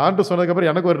 ஏன்னா ஆண்டு சொன்னதுக்கப்புறம்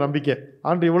எனக்கு ஒரு நம்பிக்கை,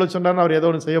 ஆண்டு இவ்வளோ சொன்னார்னு அவர் ஏதோ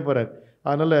ஒன்று செய்ய போகிறார்.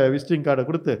 அதனால் விசிட்டிங் கார்டை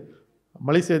கொடுத்து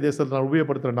மலேசியா தேசத்தில் நான்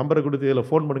உபயோகப்படுத்துகிற நம்பரை கொடுத்து இதில்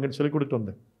ஃபோன் பண்ணுங்கன்னு சொல்லி கொடுத்து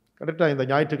வந்தேன். கரெக்டாக இந்த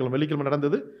ஞாயிற்றுக்கிழமை வெள்ளிக்கிழமை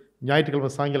நடந்தது,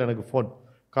 ஞாயிற்றுக்கிழமை சாயங்காலம் எனக்கு ஃபோன்,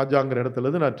 காஜாங்கிற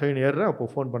இடத்துலேருந்து நான் ட்ரெயின் ஏறுறேன். அப்போ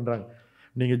ஃபோன் பண்ணுறாங்க,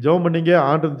 நீங்கள் ஜெபம் பண்ணீங்க,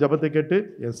 ஆண்டு ஜெபத்தை கேட்டு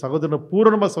என் சகோதரனை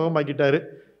பூரணமாக சுகமாக்கிட்டாரு,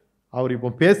 அவர்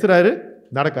இப்போ பேசுகிறாரு,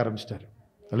 நடக்க ஆரம்பிச்சிட்டாரு.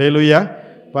 அல்லேலூயா.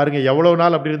 பாருங்கள், எவ்வளோ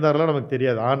நாள் அப்படி இருந்தாரெல்லாம் நமக்கு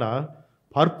தெரியாது. ஆனால்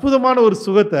அற்புதமான ஒரு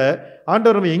சுகத்தை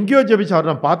ஆண்டவர் நம்ம எங்கேயோ ஜெபிச்சு அவர்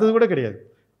நான் பார்த்தது கூட கிடையாது.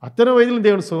 அத்தனை வயதிலும்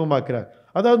தேவன் சுகமாக்குறார்.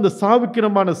 அதாவது இந்த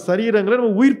சாவுக்கிரமான சரீரங்களை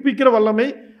நம்ம உயிர்ப்பிக்கிற வல்லமை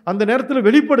அந்த நேரத்தில்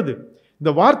வெளிப்படுது.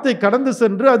 இந்த வார்த்தை கடந்து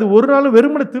சென்று அது ஒரு நாள்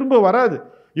வெறுமனை திரும்ப வராது.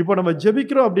 இப்போ நம்ம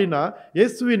ஜெபிக்கிறோம் அப்படின்னா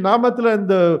இயேசுவின் நாமத்தில்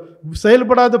இந்த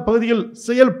செயல்படாத பகுதிகள்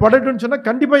செயல்படட்டும்னு சொன்னால்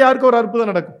கண்டிப்பாக யாருக்கும் ஒரு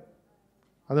அற்புதம் நடக்கும்.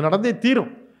 அது நடந்தே தீரும்.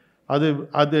 அது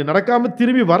அது நடக்காமல்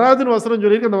திரும்பி வராதுன்னு வசனம்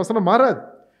சொல்லியிருக்கு. அந்த வசனம் மாறாது.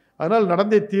 அதனால்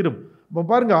நடந்தே தீரும். இப்போ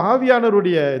பாருங்கள்,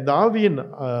 ஆவியானவருடைய இந்த ஆவியின்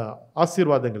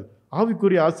ஆசீர்வாதங்கள்,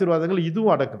 ஆவிக்குரிய ஆசீர்வாதங்கள்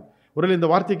இதுவும் அடக்கம். ஒருவேளை இந்த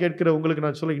வார்த்தை கேட்கிற உங்களுக்கு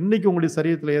நான் சொல்ல, இன்னைக்கு உங்களுடைய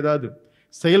சரீரத்தில் ஏதாவது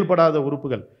செயல்படாத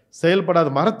உறுப்புகள், செயல்படாத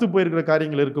மரத்து போயிருக்கிற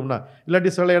காரியங்கள் இருக்கும்னா,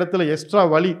 இல்லாட்டி சில இடத்துல எக்ஸ்ட்ரா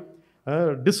வலி,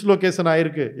 டிஸ்லொகேஷன்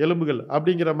ஆகிருக்கு எலும்புகள்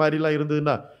அப்படிங்கிற மாதிரிலாம்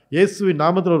இருந்ததுன்னா, இயேசுவின்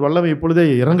நாமத்தில் ஒரு வல்லமை இப்பொழுதே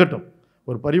இறங்கட்டும்.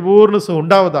 ஒரு பரிபூர்ண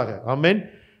உண்டாவதாக. ஆமேன்.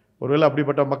 ஒருவேளை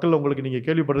அப்படிப்பட்ட மக்கள் உங்களுக்கு நீங்கள்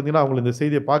கேள்விப்பட்டிருந்தீங்கன்னா அவங்களை இந்த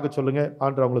செய்தியை பார்க்க சொல்லுங்கள்.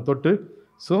 ஆண்டு அவங்களை தொட்டு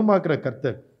சுகமாக்குற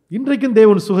கர்த்தர் இன்றைக்கும்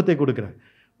தேவன் சுகத்தை கொடுக்குறார்.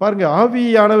 பாருங்க,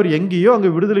 ஆவியானவர் எங்கேயோ அங்கே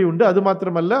விடுதலை உண்டு. அது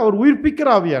மாத்திரமல்ல, அவர் உயிர்ப்பிக்கிற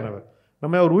ஆவியானவர்.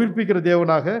 நம்ம அவர் உயிர்ப்பிக்கிற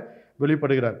தேவனாக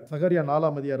வெளிப்படுகிறார். சகரியா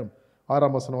 4ஆம் அதிகாரம்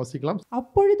 6ஆம் வசனம் வாசிக்கலாம்.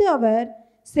 அப்பொழுது அவர்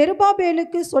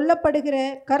செருபாபேலுக்கு சொல்லப்படுகிற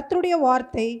கர்த்தருடைய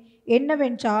வார்த்தை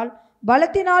என்னவென்றால்,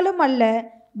 பலத்தினாலும் அல்ல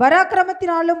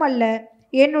பராக்கிரமத்தினாலும் அல்ல,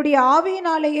 என்னுடைய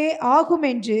ஆவியினாலேயே ஆகும்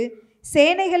என்று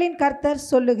சேனைகளின் கர்த்தர்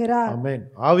சொல்லுகிறார். ஆமென்.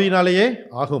 ஆவியினாலேயே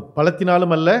ஆகும்,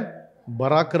 பலத்தினாலும் அல்ல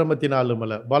பராக்கிரமத்தினாலும்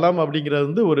அல்ல. பலம் அப்படிங்கிறது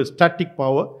வந்து ஒரு ஸ்டாட்டிக்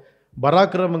பவர்,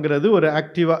 பராக்கிரமங்கிறது ஒரு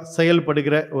ஆக்டிவாக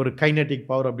செயல்படுகிற ஒரு கைனெட்டிக்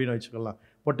பவர் அப்படின்னு வச்சுக்கலாம்.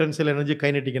 பொட்டன்ஷியல் எனர்ஜி,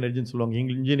 கைனெட்டிக் எனர்ஜின்னு சொல்லுவாங்க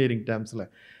இன்ஜினியரிங் டேர்ம்ஸில்.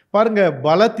 பாருங்கள்,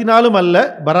 பலத்தினாலும் அல்ல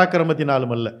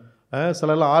பராக்கிரமத்தினாலும் அல்ல.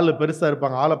 சிலர்லாம் ஆள் பெருசாக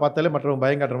இருப்பாங்க, ஆளை பார்த்தாலே மற்றவங்க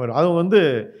பயம் காட்டுற மாதிரி, அவங்க வந்து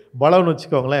பலம்னு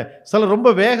வச்சுக்கோங்களேன். சிலர்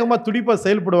ரொம்ப வேகமாக துடிப்பாக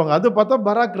செயல்படுவாங்க, அது பார்த்தா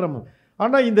பராக்கிரமம்.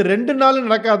 ஆனால் இந்த 2 நாளும்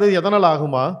நடக்காதது எதனால்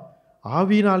ஆகுமா?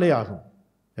 ஆவியினாலே ஆகும்.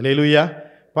 அல்லேலூயா.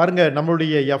 பாருங்கள்,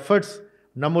 நம்மளுடைய எஃபர்ட்ஸ்,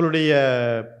 நம்மளுடைய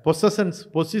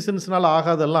பொசிஷன்ஸ்னால்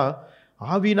ஆகாதெல்லாம்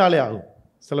ஆவியினாலே ஆகும்.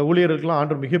 சில ஊழியர்களுக்கெல்லாம்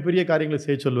ஆண்டவர் மிகப்பெரிய காரியங்களை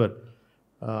செய்ய சொல்லுவார்.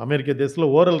 அமெரிக்க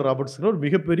தேசத்தில் ஓரல் ராபர்ட்ஸ்னு ஒரு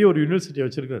மிகப்பெரிய ஒரு யூனிவர்சிட்டியை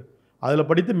வச்சுருக்கார். அதில்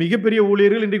படித்து மிகப்பெரிய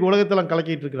ஊழியர்கள் இன்றைக்கு உலகத்தெல்லாம்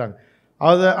கலக்கிட்டு இருக்கிறாங்க.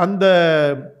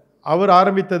 அவர்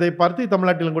ஆரம்பித்ததை பார்த்து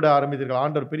தமிழ்நாட்டிலும் கூட ஆரம்பித்திருக்கிறார்.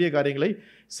 ஆண்டவர் பெரிய காரியங்களை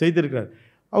செய்திருக்கிறார்.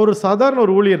 அவர் சாதாரண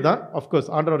ஒரு ஊழியர் தான். அஃப்கோர்ஸ்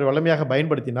ஆண்டவரை வலிமையாக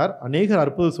பயன்படுத்தினார். அநேகர்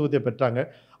அற்புத சுகத்தை பெற்றாங்க.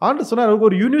 ஆண்டு சொன்னார், அவருக்கு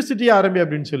ஒரு யூனிவர்சிட்டியை ஆரம்பி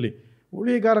அப்படின்னு சொல்லி.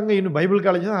 ஊழியக்காரங்க இன்னும் பைபிள்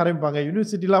காலேஜ் தான் ஆரம்பிப்பாங்க,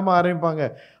 யூனிவர்சிட்டி இல்லாமல் ஆரம்பிப்பாங்க.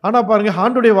 ஆனால் பாருங்கள்,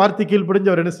 ஆண்டுடைய வார்த்தை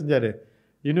கீழ்ப்படிஞ்சு அவர் என்ன செஞ்சார்?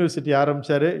 யூனிவர்சிட்டி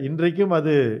ஆரம்பித்தார். இன்றைக்கும்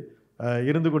அது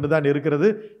இருந்து கொண்டு தான் இருக்கிறது.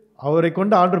 அவரை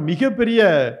கொண்டு ஆண்டவர் மிகப்பெரிய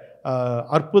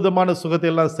அற்புதமான சுகத்தை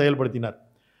எல்லாம் செயல்படுத்தினார்.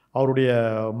 அவருடைய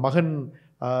மகன்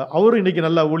அவரும் இன்றைக்கி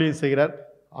நல்லா ஊழியம் செய்கிறார்.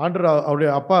 ஆண்டவர் அவருடைய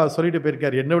அப்பா சொல்லிட்டு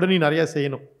போயிருக்கார், என்னை விட நீ நிறையா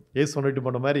செய்யணும், ஏசு சொல்லிட்டு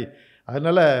போன மாதிரி.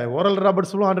 அதனால் ஓரல்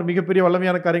ராபர்ட்ஸும் ஆண்டவர் மிகப்பெரிய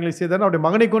வல்லமையான காரியங்களை செய்தார். அவருடைய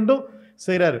மகனை கொண்டும்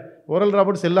செய்கிறார். ஓரல்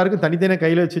ராபர்ட்ஸ் எல்லாருக்கும் தனித்தனியாக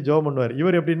கையில் வச்சு ஜெபம் பண்ணுவார்.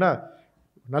 இவர் எப்படின்னா,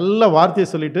 நல்ல வார்த்தையை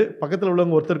சொல்லிவிட்டு பக்கத்தில்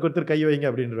உள்ளவங்க ஒருத்தருக்கு ஒருத்தர் கை வைங்க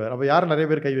அப்படின்றார். அப்போ யாரும் நிறைய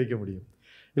பேர் கை வைக்க முடியும்?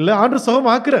 இல்லை, ஆண்டவர்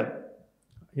சுகம் ஆக்குறார்.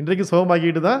 இன்றைக்கு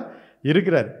சுகமாக்கிட்டு தான்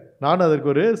இருக்கிறார். நானும் அதற்கு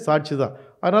ஒரு சாட்சி தான்.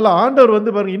 அதனால் ஆண்டவர்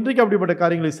வந்து பாருங்கள், இன்றைக்கு அப்படிப்பட்ட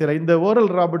காரியங்களை செய்கிறார். இந்த ஓரல்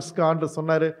ராபர்ட்ஸ்க்கு ஆண்டவர்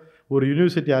சொன்னார், ஒரு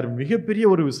யூனிவர்சிட்டி மிகப்பெரிய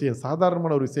ஒரு விஷயம்,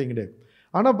 சாதாரணமான ஒரு விஷயம் கிடையாது.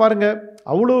 ஆனால் பாருங்கள்,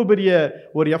 அவ்வளோ பெரிய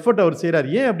ஒரு எஃபர்ட் அவர் செய்கிறார்.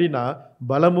 ஏன் அப்படின்னா,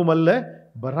 பலமும் அல்ல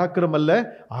பராக்கிரம் அல்ல,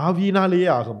 ஆவியினாலேயே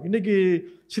ஆகும். இன்றைக்கி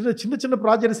சின்ன சின்ன சின்ன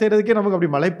ப்ராஜெக்ட் செய்கிறதுக்கே நமக்கு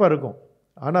அப்படி மலைப்பாக இருக்கும்.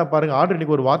 ஆனால் பாருங்கள், ஆண்டவர்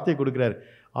இன்றைக்கி ஒரு வார்த்தையை கொடுக்குறாரு.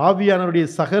 ஆவியானவருடைய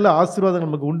சகல ஆசீர்வாதம்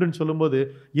நமக்கு உண்டுன்னு சொல்லும்போது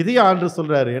இதையே ஆண்டவர்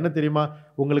சொல்கிறாரு. என்ன தெரியுமா?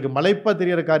 உங்களுக்கு மலைப்பாக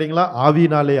தெரிகிற காரியங்களாம்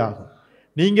ஆவியினாலே ஆகும்.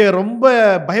 நீங்கள் ரொம்ப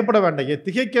பயப்பட வேண்டாம்,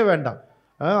 திகைக்க வேண்டாம்.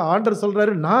 ஆண்டவர்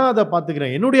சொல்கிறாரு, நான் அதை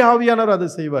பார்த்துக்கிறேன், என்னுடைய ஆவியானவர் அதை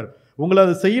செய்வார். உங்களை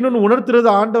அதை செய்யணும்னு உணர்த்துறது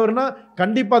ஆண்டவர்னா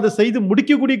கண்டிப்பாக அதை செய்து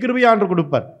முடிக்கக்கூடிய கிருபையை ஆண்டவர்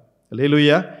கொடுப்பார்.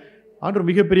 அல்லேலூயா. ஆண்டவர்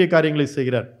மிகப்பெரிய காரியங்களை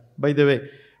செய்கிறார். பை த வே,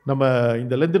 நம்ம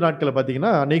இந்த லெந்து நாட்களை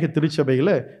பார்த்திங்கன்னா அநேக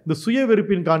திருச்சபைகளை இந்த சுய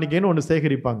வெறுப்பின் காணிக்கைன்னு ஒன்று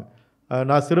சேகரிப்பாங்க.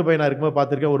 நான் சிறு பையனாக இருக்கும்போது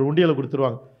பார்த்துருக்கேன். ஒரு உண்டியலை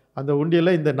கொடுத்துருவாங்க. அந்த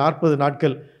உண்டியலில் இந்த 40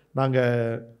 நாட்கள்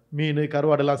நாங்கள் மீன்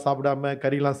கருவாடெல்லாம் சாப்பிடாம,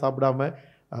 கறியெல்லாம் சாப்பிடாம,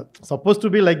 suppose to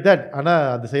be like that. ஆனால்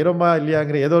அது செய்கிறோமா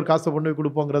இல்லையாங்கிற ஏதோ ஒரு காசை கொண்டு போய்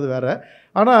கொடுப்போங்கிறது வேறு.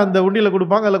 ஆனால் அந்த உண்டியில்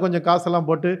கொடுப்பாங்க. அதில் கொஞ்சம் காசெல்லாம்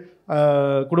போட்டு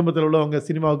குடும்பத்தில் உள்ளவங்க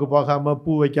சினிமாவுக்கு போகாமல்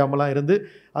பூ வைக்காமலாம் இருந்து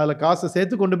அதில் காசை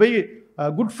சேர்த்து கொண்டு போய்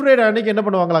குட் ஃப்ரைடே அன்றைக்கி என்ன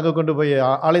பண்ணுவாங்களா, அங்கே கொண்டு போய்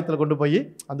ஆலயத்தில் கொண்டு போய்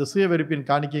அந்த சுய வெறுப்பின்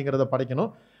காணிக்கைங்கிறத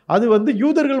படைக்கணும். அது வந்து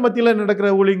யூதர்கள் மத்தியில் நடக்கிற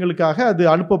ஊழியங்களுக்காக அது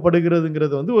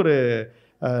அனுப்பப்படுகிறதுங்கிறது வந்து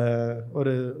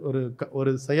ஒரு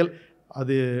ஒரு செயல்.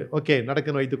 அது ஓகே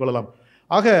நடக்குன்னு வைத்துக்கொள்ளலாம்.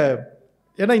 ஆக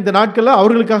ஏன்னா இந்த நாட்களில்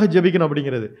அவர்களுக்காக ஜெபிக்கணும்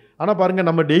அப்படிங்கிறது. ஆனால் பாருங்கள்,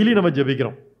 நம்ம டெய்லி நம்ம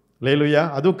ஜெபிக்கிறோம். அல்லேலூயா.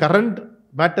 அதுவும் கரண்ட்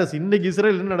மேட்டர்ஸ், இன்றைக்கி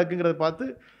இஸ்ரேல் என்ன நடக்குங்கிறத பார்த்து.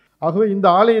 ஆகவே இந்த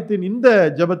ஆலயத்தின் இந்த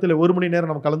ஜெபத்தில் 1 மணி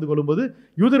நேரம் நம்ம கலந்து கொள்ளும்போது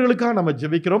யூதர்களுக்காக நம்ம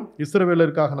ஜெபிக்கிறோம்,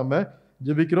 இஸ்ரவேலருக்காக நம்ம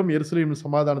ஜெபிக்கிறோம், எருசலேம்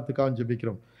சமாதானத்துக்காக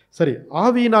ஜெபிக்கிறோம். சரி,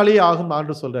 ஆவியினாலேயே ஆகும்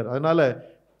ஆண்டவர் சொல்கிறார். அதனால்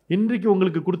இன்றைக்கு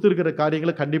உங்களுக்கு கொடுத்துருக்கிற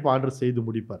காரியங்களை கண்டிப்பாக ஆண்டவர் செய்து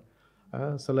முடிப்பார்.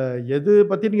 சில எது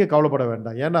பற்றி நீங்கள் கவலைப்பட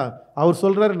வேண்டாம். ஏன்னா அவர்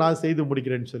சொல்கிறாரு நான் செய்து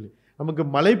முடிக்கிறேன்னு சொல்லி. நமக்கு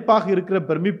மலைப்பாக இருக்கிற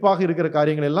பிரமிப்பாக இருக்கிற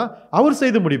காரியங்கள் எல்லாம் அவர்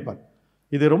செய்து முடிப்பார்.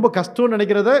 இது ரொம்ப கஷ்டம்னு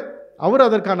நினைக்கிறத அவர்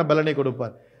அதற்கான பலனை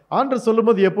கொடுப்பார். ஆண்டவர்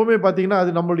சொல்லும்போது எப்போவுமே பார்த்தீங்கன்னா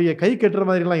அது நம்மளுடைய கை கட்டுற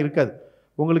மாதிரிலாம் இருக்காது.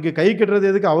 உங்களுக்கு கை கட்டுறது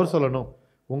எதுக்கு அவர் சொல்லணும்?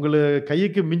 உங்களுக்கு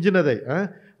கைக்கு மிஞ்சினதை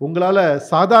உங்களால்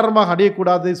சாதாரணமாக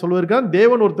அடையக்கூடாது சொல்வதற்கான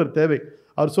தேவன் ஒருத்தர் தேவை.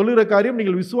 அவர் சொல்லுகிற காரியம்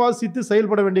நீங்கள் விசுவாசித்து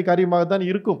செயல்பட வேண்டிய காரியமாக தான்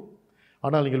இருக்கும்.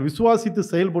 ஆனால் நீங்கள் விசுவாசித்து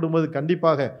செயல்படும்போது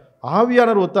கண்டிப்பாக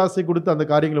ஆவியானவர் ஒத்தாசை கொடுத்து அந்த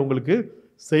காரியங்களை உங்களுக்கு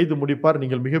செய்து முடிப்பார்.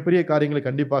 நீங்கள் மிகப்பெரிய காரியங்களை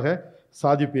கண்டிப்பாக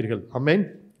சாதிப்பீர்கள். ஆமென்.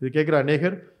 இது கேட்குற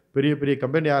அநேகர் பெரிய பெரிய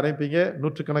கம்பெனி ஆரம்பிப்பீங்க,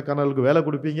 நூற்றுக்கணக்கானவர்களுக்கு வேலை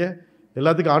கொடுப்பீங்க,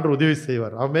 எல்லாத்துக்கும் ஆண்டவர் உதவி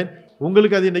செய்வார். ஆமென்.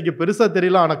 உங்களுக்கு அது இன்னைக்கு பெருசாக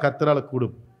தெரியல, ஆனால் கர்த்தரால்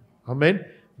கூடும். ஆமென்.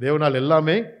 தேவனால்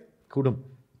எல்லாமே கூடும்,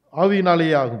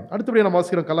 ஆவியினாலேயே ஆகும். அடுத்தபடியாக நம்ம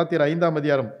வாசிக்கிறோம் கலாத்தியர் 5ஆம்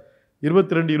அதிகாரம்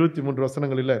 22, 23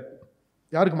 வசனங்களில்.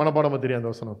 யாருக்கு மனப்பாடமாக தெரியும்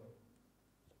அந்த வசனம்?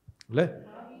 இல்லை,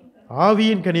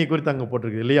 ஆவியின் கனியை குறித்து அங்கே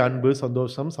போட்டிருக்கு இல்லையா? அன்பு,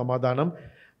 சந்தோஷம், சமாதானம்,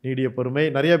 நீடிய பொறுமை.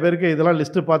 நிறைய பேருக்கு இதெல்லாம்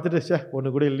லிஸ்ட்டு பார்த்துட்டு ஒன்று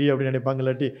கூட இல்லையே அப்படின்னு நினைப்பாங்க.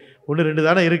 இல்லாட்டி 1, 2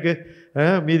 தானே இருக்குது,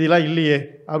 மீதிலாம் இல்லையே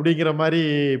அப்படிங்கிற மாதிரி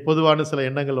பொதுவான சில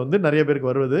எண்ணங்கள் வந்து நிறைய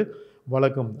பேருக்கு வருவது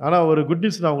வழக்கம். ஆனால் ஒரு குட்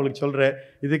நியூஸ் நான் உங்களுக்கு சொல்கிறேன்,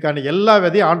 இதுக்கான எல்லா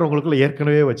விதையும் ஆண்டவர் உங்களுக்குள்ள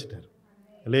ஏற்கனவே வச்சுட்டார்.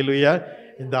 அல்லேலூயா.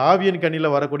 இந்த ஆவியின்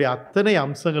கனியில் வரக்கூடிய அத்தனை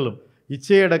அம்சங்களும்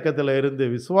இச்சையடக்கத்தில் இருந்து,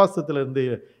 விசுவாசத்தில் இருந்து,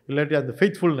 இல்லாட்டி அந்த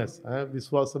ஃபெய்த்ஃபுல்னஸ்,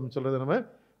 விசுவாசம் சொல்கிறது நம்ம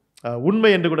உண்மை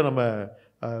என்று கூட நம்ம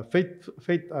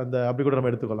ஃபெய்த் அந்த அப்படி கூட நம்ம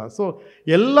எடுத்துக்கொள்ளலாம். ஸோ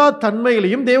எல்லா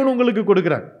தன்மைகளையும் தேவன் உங்களுக்கு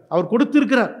கொடுக்குறார், அவர்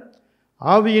கொடுத்திருக்கிறார்.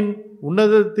 ஆவியின்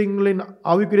உன்னதத்தின்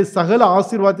ஆவிக்குரிய சகல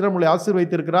ஆசீர்வாதத்தை நம்மளை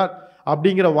ஆசீர்வதித்திருக்கிறார்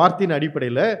அப்படிங்கிற வார்த்தையின்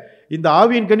அடிப்படையில் இந்த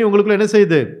ஆவியின் கனி உங்களுக்குள்ள என்ன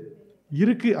செய்யுது?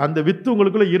 இருக்குது. அந்த வித்து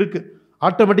உங்களுக்குள்ள இருக்குது.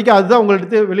 ஆட்டோமேட்டிக்காக அதுதான்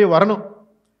உங்கள்கிட்ட வெளியே வரணும்.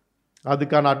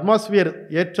 அதுக்கான அட்மாஸ்பியர்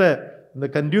ஏற்ற இந்த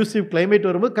கன்டியூசிவ் கிளைமேட்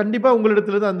வரும்போது கண்டிப்பாக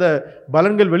உங்களிடத்துலேருந்து அந்த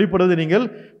பலன்கள் வெளிப்படுவதை நீங்கள்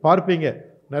பார்ப்பீங்க.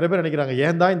 நிறைய பேர் நினைக்கிறாங்க,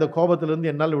 ஏன் தான் இந்த கோபத்திலேருந்து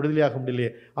என்னால் விடுதலையாக முடியலையே.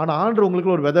 ஆனால் ஆண்டவர்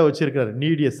உங்களுக்கு ஒரு விதை வச்சிருக்கிறார்,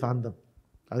 நீடிய சாந்தம்.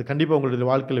 அது கண்டிப்பாக உங்களுடைய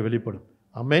வாழ்க்கையில் வெளிப்படும்.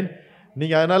 ஆமென்.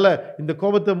 நீங்கள் அதனால் இந்த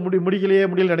கோபத்தை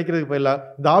முடியல நினைக்கிறதுக்கு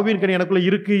பதிலாக இந்த ஆவியின் கனி எனக்குள்ளே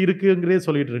இருக்குங்கிறதே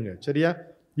சொல்லிட்டு இருங்க. சரியா?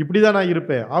 இப்படி தான் நான்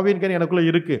இருப்பேன், ஆவியின் கனி எனக்குள்ளே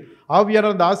இருக்குது,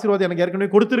 ஆவியானவர் அந்த ஆசீர்வாதம் எனக்கு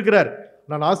ஏற்கனவே கொடுத்துருக்கிறார்,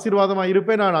 நான் ஆசீர்வாதமாக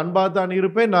இருப்பேன், நான் அன்பாக தான்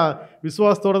இருப்பேன், நான்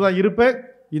விசுவாசத்தோடு தான் இருப்பேன்,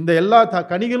 இந்த எல்லா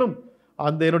கனிகளும்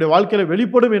அந்த என்னுடைய வாழ்க்கையில்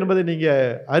வெளிப்படும் என்பதை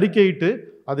நீங்கள் அறிக்கையிட்டு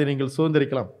அதை நீங்கள்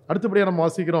சுதந்திரிக்கலாம். அடுத்தபடியாக நம்ம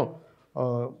வாசிக்கிறோம்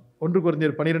 1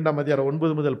 கொரிந்தியர் 12ஆம் அதிகாரம்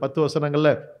 9 முதல் 10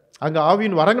 வசனங்களில். அங்கே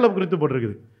ஆவியின் வரங்களை குறித்து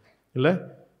போட்டிருக்குது இல்லை?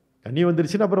 கனி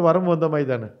வந்துருச்சுன்னா அப்புறம் வரம் வந்த மாதிரி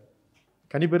தானே.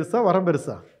 கனி பெருசா வரம்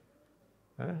பெருசா?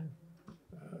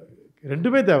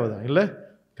 ரெண்டுமே தேவைதான் இல்லை?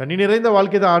 கனி நிறைந்த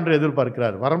வாழ்க்கை தான் ஆண்டு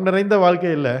எதிர்பார்க்கிறார், வரம் நிறைந்த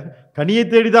வாழ்க்கை இல்லை. கனியை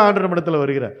தேடி தான் ஆண்டு நம்ம இடத்துல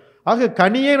வருகிறார். ஆக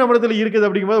கனியே நம்ம இடத்துல இருக்குது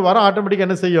அப்படிங்கும்போது வரம் ஆட்டோமேட்டிக்காக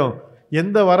என்ன செய்யும்?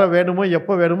 எந்த வரம் வேணுமோ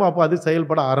எப்போ வேணுமோ அப்போ அது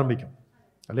செயல்பட ஆரம்பிக்கும்.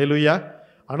 அல்லேலூயா.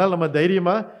 ஆனால் நம்ம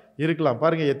தைரியமாக இருக்கலாம்.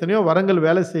 பாருங்கள், எத்தனையோ வரங்கள்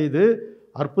வேலை செய்து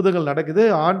அற்புதங்கள் நடக்குது,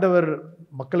 ஆண்டவர்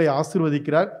மக்களை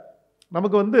ஆசீர்வதிக்கிறார்.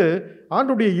 நமக்கு வந்து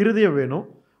ஆண்டுடைய இருதயம் வேணும்.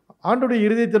 ஆண்டுடைய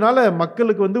இருதயத்தினால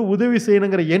மக்களுக்கு வந்து உதவி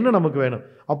செய்யணுங்கிற எண்ணம் நமக்கு வேணும்.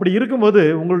 அப்படி இருக்கும்போது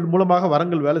உங்கள் மூலமாக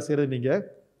வரங்கள் வேலை செய்கிறது நீங்கள்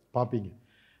பார்ப்பீங்க.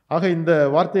 ஆக இந்த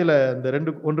வார்த்தையில் இந்த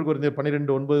 1 கொரிந்தியர்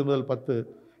 12 9 முதல் 10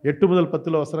 8 முதல்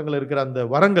 10 வசனங்கள் இருக்கிற அந்த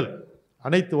வரங்கள்,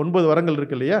 அனைத்து 9 வரங்கள்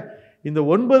இருக்கு இல்லையா? இந்த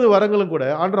 9 வரங்களும் கூட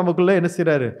ஆண்டவர் நமக்குள்ள என்ன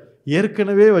செய்கிறாரு?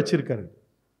 ஏற்கனவே வச்சிருக்காரு.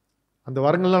 அந்த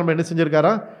வரங்கள்லாம் நம்ம என்ன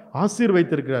செஞ்சிருக்காரா?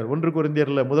 ஆசீர்வைத்திருக்கிறார். 1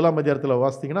 கொரிந்தியரில் 1ஆம் அதிகாரத்தில்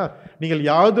வாசித்தீங்கன்னா, நீங்கள்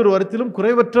யாதொரு வரத்திலும்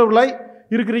குறைவற்றவர்களாய்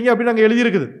இருக்கிறீங்க அப்படின்னு அங்கே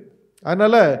எழுதியிருக்குது.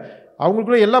 அதனால்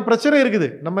அவங்களுக்குள்ள எல்லா பிரச்சனையும் இருக்குது.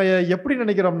 நம்ம எப்படி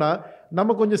நினைக்கிறோம்னா,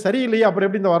 நம்ம கொஞ்சம் சரியில்லையா அப்புறம்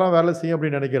எப்படி இந்த வரம் வேலை செய்யும்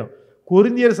அப்படின்னு நினைக்கிறோம்.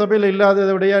 கொரிந்தியர் சபையில்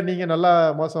இல்லாததை விடையா நீங்கள் நல்லா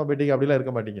மோசமாக போயிட்டீங்க அப்படிலாம்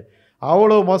இருக்க மாட்டீங்க.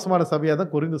 அவ்வளோ மோசமான சபையாக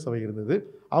தான் கொரிந்து சபை இருந்தது.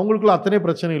 அவங்களுக்குள்ள அத்தனை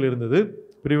பிரச்சனைகள் இருந்தது,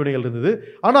 பிரிவினைகள் இருந்தது.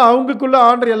 ஆனால் அவங்களுக்குள்ள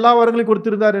ஆண்டவர் எல்லா வரங்களையும்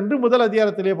கொடுத்திருந்தார் என்று 1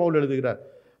 அதிகாரத்திலேயே பவுல் எழுதுகிறார்.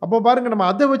 அப்போ பாருங்கள், நம்ம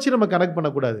அதை வச்சு நம்ம கனெக்ட்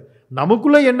பண்ணக்கூடாது.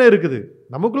 நமக்குள்ளே என்ன இருக்குது?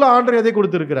 நமக்குள்ளே ஆண்டவர் எதை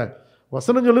கொடுத்துருக்கிறார்?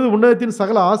 வசனம் சொல்லுது, உன்னதத்தின்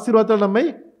சகல ஆசீர்வாதத்தால் நம்மை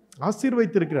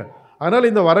ஆசீர்வைத்திருக்கிறார். அதனால்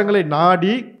இந்த வரங்களை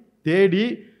நாடி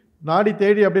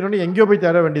தேடி அப்படின்னா எங்கேயோ போய்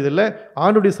தேட வேண்டியதில்லை.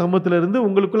 ஆண்டுடைய சமூகத்திலிருந்து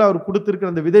உங்களுக்குள்ள அவர் கொடுத்திருக்கிற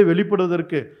அந்த விதை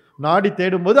வெளிப்படுவதற்கு நாடி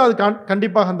தேடும்போது அது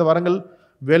கண்டிப்பாக அந்த வரங்கள்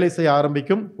வேலை செய்ய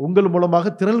ஆரம்பிக்கும். உங்கள்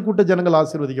மூலமாக திரள் கூட்ட ஜனங்கள்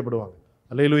ஆசீர்வதிக்கப்படுவாங்க.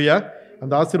 அல்லேலூயா.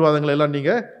 அந்த ஆசீர்வாதங்கள் எல்லாம்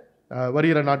நீங்கள்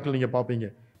வருகிற நாட்கள் நீங்கள் பார்ப்பீங்க.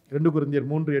 2 கொரிந்தியர்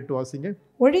 3:8 வாசிங்க.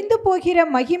 ஒழிந்து போகிற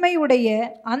மகிமை உடைய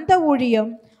அந்த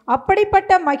ஊழியம்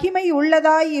அப்படிப்பட்ட மகிமை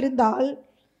உள்ளதாய் இருந்தால்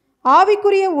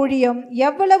ஆவிக்குரிய ஊழியம்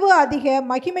எவ்வளவு அதிக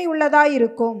மகிமை உள்ளதாய்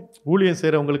இருக்கும். ஊழியம்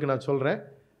செய்கிறவங்களுக்கு நான் சொல்கிறேன்,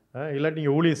 இல்லாட்டி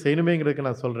நீங்கள் ஊழியம் செய்யணுமேங்கிறதுக்கு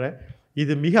நான் சொல்கிறேன்.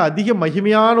 இது மிக அதிக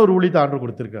மகிமையான ஒரு ஊழியத்தை ஆண்டவர்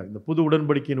கொடுத்துருக்காங்க. இந்த புது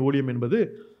உடன்படிக்கையின் ஊழியம் என்பது,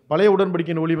 பழைய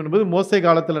உடன்படிக்கையின் ஊழியம் என்பது மோசே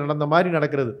காலத்தில் நடந்த மாதிரி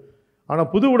நடக்கிறது. ஆனால்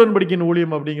புது உடன்படிக்கையின்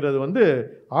ஊழியம் அப்படிங்கிறது வந்து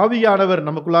ஆவியானவர்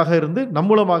நமக்குள்ளாக இருந்து நம்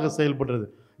மூலமாக செயல்படுறது.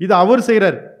 இது அவர்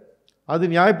செய்கிறார். அது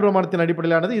நியாயப்பிரமாணத்தின்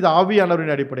அடிப்படையிலானது, இது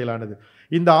ஆவியானவரின் அடிப்படையிலானது.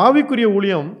 இந்த ஆவிக்குரிய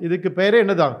ஊழியம், இதுக்கு பேரே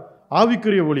என்னதான்?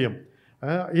 ஆவிக்குரிய ஊழியம்.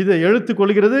 இது எழுத்து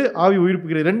கொள்கிறது, ஆவி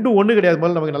உயிர்ப்புகிறது, ரெண்டும் ஒன்று கிடையாது.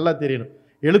 முதல்ல நமக்கு நல்லா தெரியணும்.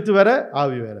 எழுத்து வேற,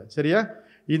 ஆவி வேற. சரியா?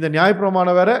 இந்த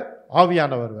நியாயப்பிரமாணம் வேற,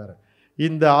 ஆவியானவர் வேற.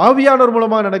 இந்த ஆவியானவர்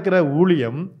மூலமாக நடக்கிற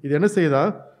ஊழியம் இது என்ன செய்யுதா?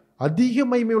 அதிக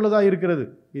மகிமை உள்ளதாக இருக்கிறது.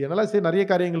 இது என்னெல்லாம் செய்ய நிறைய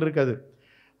காரியங்கள் இருக்காது.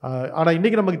 ஆனால்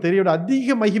இன்றைக்கி நமக்கு தெரிய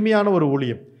அதிக மகிமையான ஒரு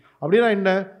ஊழியம் அப்படின்னா என்ன?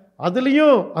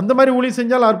 அதுலேயும் அந்த மாதிரி ஊழியம்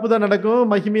செஞ்சாலும் அற்புதம் நடக்கும்,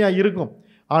 மகிமையாக இருக்கும்.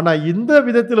 ஆனால் இந்த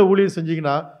விதத்தில் ஊழியம்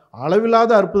செஞ்சிங்கன்னா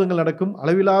அளவில்லாத அற்புதங்கள் நடக்கும்,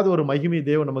 அளவில்லாத ஒரு மகிமை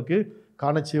தேவன் நமக்கு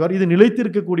காண செய்வார். இது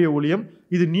நிலைத்திருக்கக்கூடிய ஊழியம்,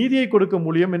 இது நீதியை கொடுக்கும்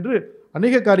ஊழியம் என்று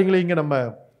அநேக காரியங்களை இங்கே நம்ம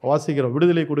வாசிக்கிறோம்.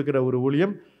 விடுதலை கொடுக்கிற ஒரு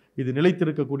ஊழியம், இது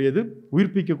நிலைத்திருக்கக்கூடியது,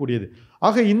 உயிர்ப்பிக்கக்கூடியது.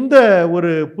 ஆக இந்த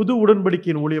ஒரு புது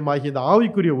உடன்படிக்கையின் ஊழியமாகிய இந்த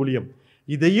ஆவிக்குரிய ஊழியம்,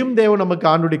 இதையும் தேவன் நமக்கு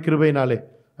ஆண்டுடைய கிருபையினாலே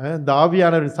இந்த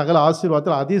ஆவியானவரின் சகல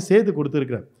ஆசீர்வாதத்தில் அதையும் சேர்த்து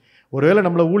கொடுத்துருக்கிறார். ஒருவேளை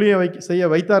நம்மளை ஊழியம் செய்ய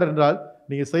வைத்தார் என்றால்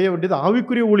நீங்கள் செய்ய வேண்டியது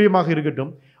ஆவிக்குரிய ஊழியமாக இருக்கட்டும்.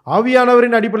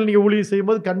 ஆவியானவரின் அடிப்படையில் நீங்கள் ஊழியம்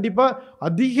செய்யும்போது கண்டிப்பாக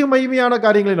அதிக மகிமையான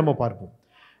காரியங்களை நம்ம பார்ப்போம்.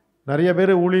 நிறைய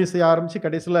பேர் ஊழியம் செய்ய ஆரம்பித்து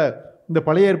கடைசியில் இந்த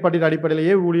பழைய ஏற்பாட்டின்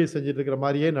அடிப்படையிலேயே ஊழியம் செஞ்சுட்டு இருக்கிற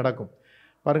மாதிரியே நடக்கும்.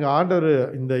 பாருங்கள், ஆண்டவர்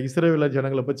இந்த இஸ்ரவேல்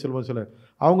ஜனங்களை பற்றி சொல்ல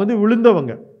அவங்க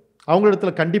விழுந்தவங்க,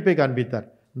 அவங்களிடத்துல கண்டிப்பை காண்பித்தார்.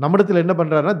 நம்மிடத்தில் என்ன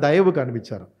பண்ணுறாருன்னா தயவு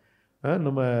காண்பிச்சார்.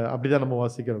 நம்ம அப்படிதான் நம்ம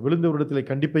வாசிக்கிறோம். விழுந்தவரிடத்தில்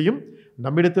கண்டிப்பையும்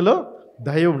நம்மிடத்திலோ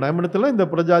தயவும். நம்மிடத்துல இந்த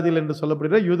புறஜாதிகள் என்று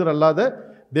சொல்லப்படுகிற யூதர் அல்லாத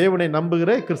தேவனை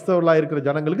நம்புகிற கிறிஸ்தவர்களாக இருக்கிற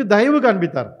ஜனங்களுக்கு தயவு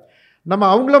காண்பித்தார். நம்ம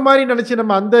அவங்கள மாதிரி நினச்சி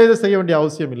நம்ம அந்த இதை செய்ய வேண்டிய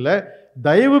அவசியம் இல்லை.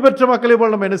 தயவு பெற்ற மக்களை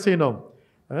போல் நம்ம என்ன செய்யணும்?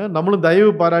 நம்மளும்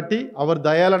தயவு பாராட்டி அவர்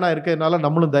தயாளனாக இருக்கிறதுனால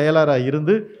நம்மளும் தயாளராக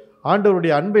இருந்து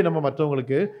ஆண்டவருடைய அன்பை நம்ம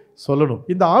மற்றவங்களுக்கு சொல்லணும்.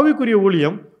 இந்த ஆவிக்குரிய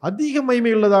ஊழியம் அதிக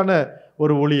மகிமை உள்ளதான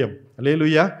ஒரு ஊழியம்.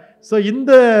 அல்லேலூயா. ஸோ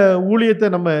இந்த ஊழியத்தை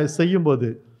நம்ம செய்யும்போது,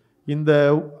 இந்த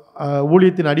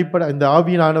ஊழியத்தின் அடிப்படை, இந்த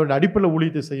ஆவியானவரின் அடிப்படையில்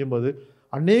ஊழியத்தை செய்யும்போது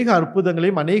அநேக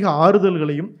அற்புதங்களையும் அநேக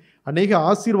ஆறுதல்களையும் அநேக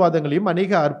ஆசீர்வாதங்களையும்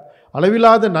அநேக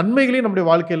அளவில்லாத நன்மைகளையும் நம்முடைய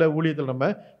வாழ்க்கையில் ஊழியத்தில் நம்ம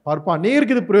பார்ப்போம்.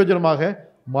 அநேகருக்கு இது பிரயோஜனமாக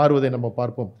மாறுவதை நம்ம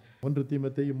பார்ப்போம். 1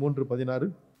 தீமோத்தேயு 3:16.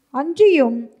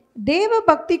 அன்றியும் தேவ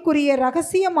பக்திக்குரிய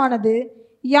ரகசியமானது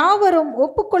யாவரும்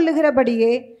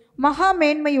ஒப்புக்கொள்ளுகிறபடியே மகா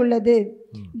மேன்மையுள்ளது.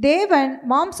 தேவன்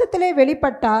மாம்சத்திலே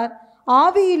வெளிப்பட்டார்,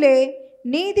 ஆவியிலே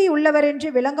நீதி உள்ளவரென்று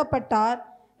விளங்கப்பட்டார்,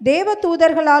 தேவ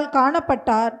தூதர்களால்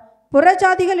காணப்பட்டார்,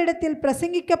 புறஜாதிகளிடத்தில்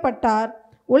பிரசங்கிக்கப்பட்டார்,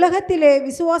 உலகத்திலே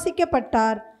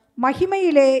விசுவாசிக்கப்பட்டார்,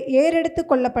 மகிமையிலே ஏறெடுத்து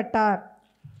கொள்ளப்பட்டார்.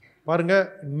 பாருங்க,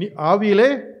 ஆவியிலே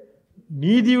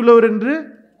நீதியுள்ளவர் என்று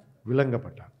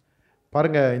விளங்கப்பட்டார்.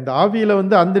 பாருங்க, இந்த ஆவியில்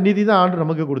அந்த நீதி தான் ஆண்டு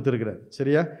நமக்கு கொடுத்துருக்கிறார்.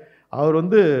 சரியா? அவர்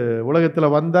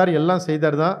உலகத்தில் வந்தார், எல்லாம்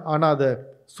செய்தார் தான். ஆனால் அதை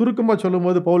சுருக்கமாக சொல்லும்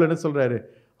போது பவுல் என்ன சொல்கிறாரு?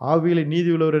 ஆவியில் நீதி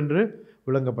உள்ளவர் என்று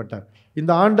விளங்கப்பட்டார்.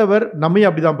 இந்த ஆண்டவர் நம்மையும்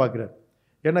அப்படி தான் பார்க்குறார்.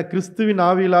 ஏன்னா கிறிஸ்துவின்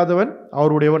ஆவி இல்லாதவன்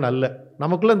அவருடையவன் அல்ல.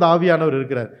 நமக்குள்ளே இந்த ஆவியானவர்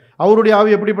இருக்கிறார். அவருடைய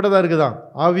ஆவி எப்படிப்பட்டதாக இருக்குதான்?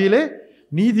 ஆவியிலே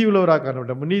நீதி உள்ளவராக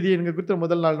காணப்பட்டார். நீதி எங்கள் குறித்த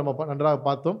முதல் நாள் நம்ம நன்றாக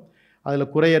பார்த்தோம்.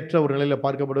 அதில் குறையற்ற ஒரு நிலையில்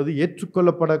பார்க்கப்படுவது,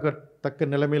 ஏற்றுக்கொள்ளப்படத்தக்க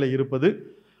நிலைமையில் இருப்பது,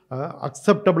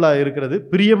 அக்செப்டபிளாக இருக்கிறது,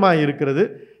 பிரியமாக இருக்கிறது.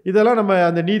 இதெல்லாம் நம்ம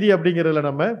அந்த நீதி அப்படிங்கிறதுல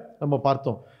நம்ம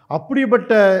பார்த்தோம்.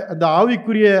 அப்படிப்பட்ட அந்த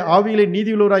ஆவிக்குரிய ஆவியிலே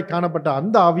நீதி உள்ளவராய் காணப்பட்ட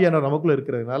அந்த ஆவியானவர் நமக்குள்ளே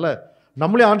இருக்கிறதுனால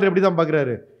நம்மளே ஆண்டு எப்படி தான்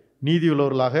பார்க்குறாரு? நீதி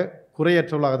உள்ளவர்களாக,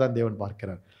 குறையற்றவர்களாக தான் தேவன்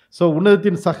பார்க்கிறார். ஸோ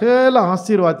உன்னதத்தின் சகல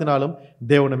ஆசீர்வாதத்தினாலும்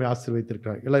தேவன் நம்மை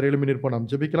ஆசீர்வதித்திருக்கிறார். எல்லாரும் எழுப்பி நிற்போம், நாம்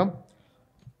ஜெபிக்கலாம்.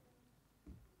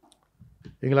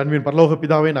 எங்கள் அன்பின் பரலோக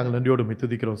பிதாவை நாங்கள் நன்றியோடு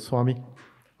துதிக்கிறோம். சுவாமி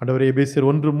ஆண்டவரே, எபேசியர்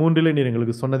 1:3 நீர்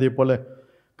எங்களுக்கு சொன்னதை போல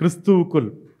கிறிஸ்துவுக்குள்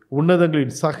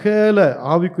உன்னதங்களின் சகல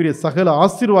ஆவிக்குரிய சகல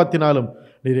ஆசீர்வாதத்தினாலும்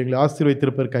நீர் எங்களை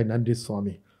ஆசீர்வதித்திருப்பதற்காய் நன்றி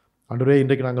சுவாமி. ஆண்டவரே,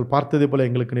 இன்றைக்கு நாங்கள் பார்த்ததே போல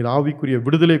எங்களுக்கு நீர் ஆவிக்குரிய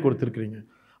விடுதலை கொடுத்திருக்கிறீங்க.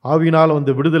 ஆவியினால்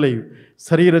விடுதலை,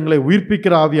 சரீரங்களை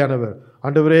உயிர்ப்பிக்கிற ஆவியானவர்.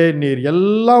 ஆண்டவரே, நீர்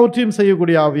எல்லாவற்றையும்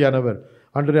செய்யக்கூடிய ஆவியானவர்.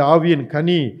 ஆண்டவரே, ஆவியின்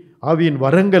கனி, ஆவியின்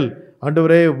வரங்கள்,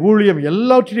 ஆண்டவரே ஊழியம்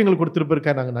எல்லாவற்றையும் எங்களுக்கு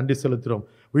கொடுத்திருப்பதற்காக நாங்கள் நன்றி செலுத்துகிறோம்.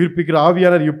 உயிர்ப்பிக்கிற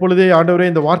ஆவியானவர் இப்பொழுதே ஆண்டவரே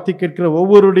இந்த வார்த்தை கேட்கிற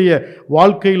ஒவ்வொருடைய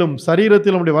வாழ்க்கையிலும்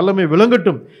சரீரத்திலும் நம்முடைய வல்லமை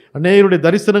விளங்கட்டும். அநேகருடைய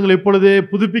தரிசனங்கள் இப்பொழுதே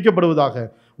புதுப்பிக்கப்படுவதாக,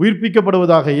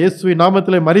 உயிர்ப்பிக்கப்படுவதாக. இயேசுவின்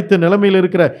நாமத்திலே மரித்த நிலைமையில்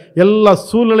இருக்கிற எல்லா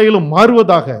சூழ்நிலைகளும்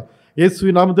மாறுவதாக.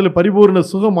 இயேசுவின் நாமத்தில் பரிபூர்ண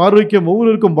சுகம், ஆரோக்கியம்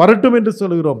ஒவ்வொருவருக்கும் வரட்டும் என்று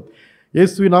சொல்கிறோம்.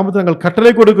 இயேசுவின் நாமத்தில் நாங்கள்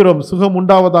கட்டளை கொடுக்கிறோம். சுகம்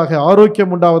உண்டாவதாக,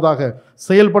 ஆரோக்கியம் உண்டாவதாக,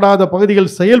 செயல்படாத பகுதிகள்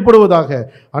செயல்படுவதாக.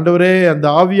 ஆண்டவரே, அந்த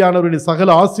ஆவியானவரின்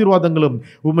சகல ஆசீர்வாதங்களும்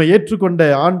உம்மை ஏற்றுக்கொண்ட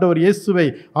ஆண்டவர் இயேசுவை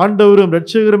ஆண்டவரும்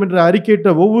இரட்சகரும் என்று அறிக்கையிட்ட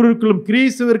ஒவ்வொருவருக்கும்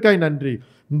கிறிஸ்துவிற்காய் நன்றி.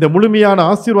 இந்த முழுமையான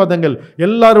ஆசீர்வாதங்கள்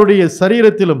எல்லாருடைய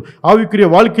சரீரத்திலும் ஆவிக்குரிய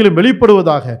வாழ்க்கையிலும்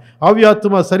வெளிப்படுவதாக,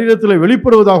 ஆவியாத்மா சரீரத்தில்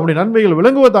வெளிப்படுவதாக, உடைய நன்மைகள்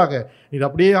விளங்குவதாக நீர்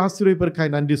அப்படியே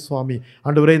ஆசீர்வதிப்பதற்காய் நன்றி சுவாமி.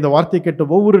 ஆண்டவரே, இந்த வார்த்தை கேட்ட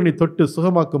ஒவ்வொரு நீ தொட்டு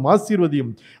சுகமாக்கும் ஆசீர்வதியும்.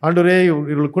 ஆண்டவரே,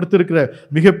 இவர்கள் கொடுத்திருக்கிற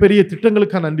மிகப்பெரிய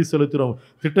திட்டங்களுக்காக நன்றி செலுத்துகிறோம்.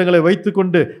 திட்டங்களை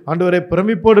வைத்துக்கொண்டு ஆண்டவரே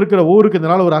பிரமிப்போடு இருக்கிற ஒவ்வொருக்கு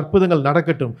இந்த நாள் ஒரு அற்புதங்கள்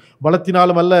நடக்கட்டும்.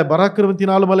 பலத்தினாலும் அல்ல,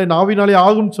 பராக்கிரமத்தினாலும் அல்ல, ஆவியினாலே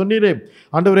ஆகும் சொன்னீரே.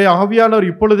 ஆண்டவரே, ஆவியானவர்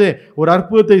இப்பொழுதே ஒரு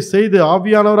அற்புதத்தை செய்து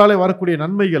ஆவியானவராலே வரக்கூடிய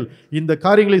நன்மைகள் இந்த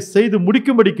காரியங்களை செய்து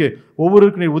முடிக்கும்படிக்கு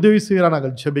ஒவ்வொருவருக்கும் நீர் உதவி செய்கிறார்.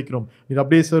 நாங்கள் ஜெபிக்கிறோம். நீர்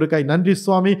அப்படியே செய்வதற்காய் நன்றி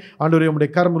சுவாமி. ஆண்டவரே,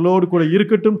 உம்முடைய கரங்களோடு கூட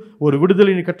இருக்கட்டும். ஒரு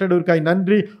விடுதலை நீ கட்டடுவதற்காய்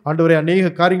நன்றி. ஆண்டவரே,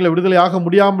 அநேக காரியங்களை விடுதலை ஆக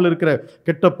முடியாமல் இருக்கிற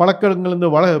கெட்ட பழக்கங்களிலிருந்து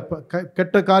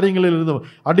கெட்ட காரியங்களில் இருந்தும்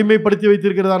அடிமைப்படுத்தி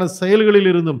வைத்திருக்கிறதான செயல்களில்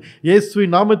இருந்தும்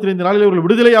இயேசுவின் நாமத்தில் இந்த நாளில் இவர்கள்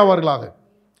விடுதலை ஆவார்களாக.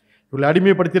 இவர்களை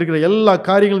அடிமைப்படுத்தியிருக்கிற எல்லா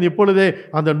காரியங்களும் இப்பொழுதே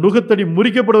அந்த நுகத்தடி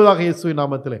முறிக்கப்படுவதாக இயேசுவின்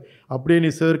நாமத்திலே அப்படியே நீ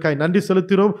செய்வதற்காய் நன்றி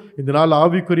செலுத்தினோம். இந்த நாள்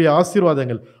ஆவிக்குரிய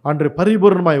ஆசீர்வாதங்கள் அன்று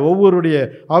பரிபூர்ணமாய் ஒவ்வொருடைய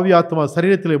ஆவி ஆத்மா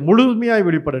சரீரத்திலே முழுமையாய்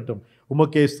வெளிப்படட்டும்.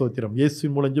 உமக்கே ஸ்தோத்திரம்.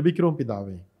 இயேசுவின் மூலம் ஜெபிக்கிறோம்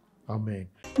பிதாவே, ஆமென்.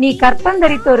 நீ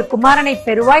கற்பந்தரித்த ஒரு குமாரனை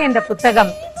பெறுவாய் என்ற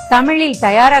புத்தகம் தமிழில்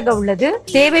தயாராக உள்ளது.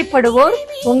 தேவைப்படுவோர்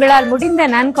உங்களால் முடிந்த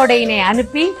நன்கொடையினை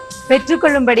அனுப்பி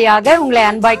பெற்றுக்கொள்ளும்படியாக உங்களை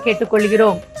அன்பாய்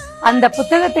கேட்டுக்கொள்கிறோம். அந்த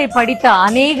புத்தகத்தை படித்த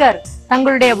அநேகர்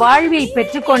தங்களுடைய வாழ்வில்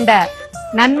பெற்றுக்கொண்ட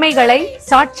நன்மைகளை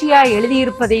சாட்சியாய்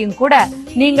எழுதியிருப்பதையும் கூட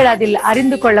நீங்கள் அதில்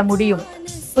அறிந்து கொள்ள முடியும்.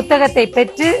 புத்தகத்தை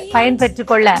பெற்று பயன்பெற்றுக்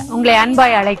கொள்ள உங்களை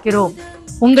அன்பாய் அழைக்கிறோம்.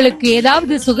 உங்களுக்கு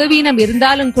ஏதாவது சுகவீனம்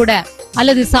இருந்தாலும் கூட,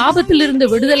 அல்லது சாபத்திலிருந்து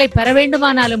விடுதலை பெற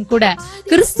வேண்டுமானாலும் கூட,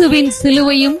 கிறிஸ்துவின்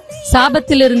சிலுவையும்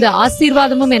சாபத்திலிருந்து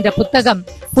ஆசீர்வாதமும் என்ற புத்தகம்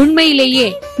உண்மையிலேயே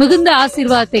மிகுந்த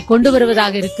ஆசீர்வாதத்தை கொண்டு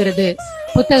வருவதாக இருக்கிறது.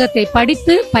 புத்தகத்தை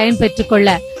படித்து பயன்பெற்றுக் கொள்ள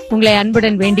உங்களை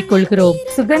அன்புடன் வேண்டிக் கொள்கிறோம்.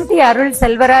 சுகந்தி அருள்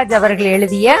செல்வராஜ் அவர்கள்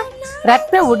எழுதிய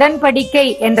இரத்த உடன்படிக்கை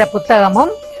என்ற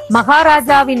புத்தகமும்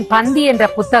மகாராஜாவின் பந்தி என்ற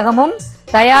புத்தகமும்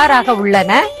தயாராக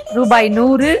உள்ளன. ரூபாய்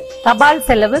 100, தபால்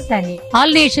செலவு தனி.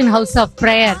 All nation house of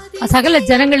prayer சகல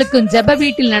ஜனங்களுக்கும் ஜெப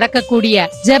வீட்டில் நடக்கக்கூடிய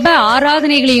ஜெப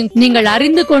ஆராதனைகளையும் நீங்கள்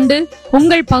அறிந்து கொண்டு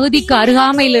உங்கள் பகுதிக்கு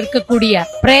அருகாமையில் இருக்கக்கூடிய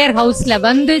பிரேயர் ஹவுஸ்ல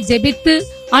வந்து ஜெபித்து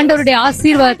ஆண்டவருடைய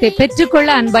ஆசீர்வாதத்தை பெற்றுக்கொள்ள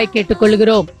அன்பாய்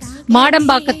கேட்டுக்கொள்கிறோம்.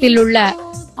 மாடம்பாக்கத்தில் உள்ள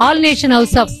all nation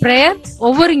house of prayer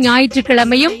ஒவ்வொரு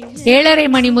ஞாயிற்றுக்கிழமையும் 7:30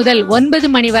 மணி முதல் 9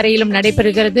 மணி வரையிலும்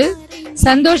நடைபெறுகிறது.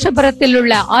 சந்தோஷபுரத்தில்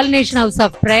உள்ள all nation house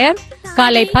of prayer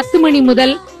காலை 10 மணி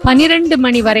முதல் 12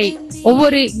 மணி வரை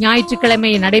ஒவ்வொரு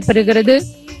ஞாயிற்றுக்கிழமையும் நடைபெறுகிறது.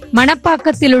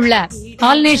 மணப்பாக்கத்தில் உள்ள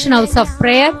all nation house of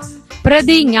prayer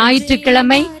பிரதி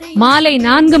ஞாயிற்றுக்கிழமை மாலை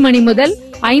 4 மணி முதல்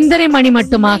 5:30 மணி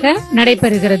மட்டுமாக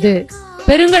நடைபெறுகிறது.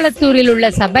 பெருங்களத்தூரில் உள்ள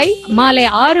சபை மாலை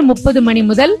 6:30 மணி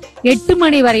முதல் 8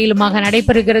 மணி வரையிலுமாக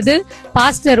நடைபெறுகிறது.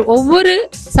 பாஸ்டர் ஒவ்வொரு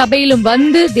சபையிலும்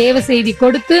வந்து தேவ செய்தி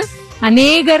கொடுத்து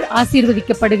அநேகர்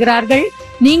ஆசீர்வதிக்கப்படுகிறார்கள்.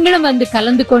 நீங்களும் வந்து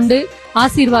கலந்து கொண்டு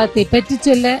ஆசீர்வாதத்தை பெற்று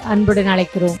செல்ல அன்புடன்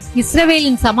அழைக்கிறோம்.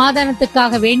 இஸ்ரவேலின்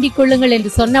சமாதானத்துக்காக வேண்டிக் கொள்ளுங்கள்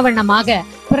என்று சொன்ன வண்ணமாக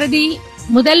பிரதி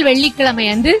முதல் வெள்ளிக்கிழமை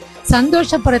அன்று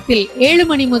சந்தோஷபுரத்தில் 7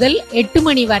 மணி முதல் 8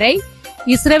 மணி வரை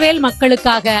இஸ்ரவேல்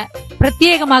மக்களுக்காக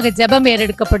பிரத்யேகமாக ஜெபம்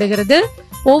ஏறெடுக்கப்படுகிறது.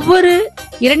 ஒவ்வொரு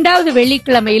 2வது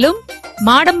வெள்ளிக்கிழமையிலும்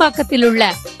மாடம்பாக்கத்தில் உள்ள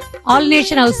ஆல்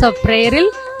நேஷன் ஹவுஸ் ஆஃப் பிரேயரில்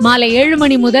மாலை 7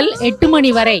 மணி முதல் 8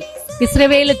 மணி வரை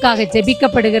இஸ்ரவேலுக்காக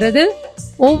ஜெபிக்கப்படுகிறது.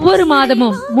 ஒவ்வொரு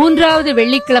மாதமும் 3வது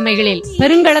வெள்ளிக்கிழமைகளில்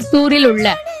பெருங்களத்தூரில் உள்ள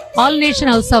ஆல்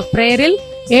நேஷன் ஹவுஸ் ஆஃப் பிரேயரில்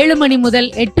 7 மணி முதல்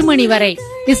 8 மணி வரை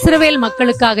இஸ்ரவேல்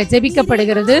மக்களுக்காக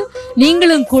ஜெபிக்கப்படுகிறது.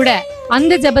 நீங்களும் கூட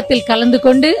அந்த ஜெபத்தில் கலந்து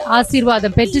கொண்டு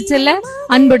ஆசீர்வாதம் பெற்று செல்ல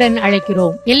அன்புடன்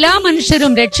அழைக்கிறோம். எல்லா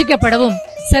மனுஷரும் ரட்சிக்கப்படவும்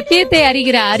சத்தியத்தை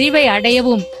அறிகிற அறிவை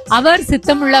அடையவும் அவர்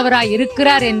சித்தமுள்ளவராய்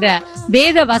இருக்கிறார் என்ற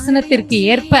வேத வசனத்திற்கு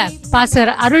ஏற்ப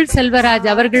பாஸ்டர் அருள் செல்வராஜ்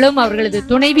அவர்களும் அவர்களது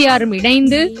துணைவியாரும்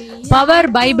இணைந்து பவர்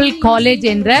பைபிள் காலேஜ்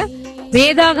என்ற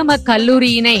வேதாகம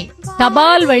கல்லூரியினை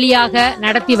தபால் வழியாக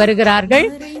நடத்தி வருகிறார்கள்.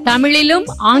 தமிழிலும்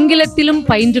ஆங்கிலத்திலும்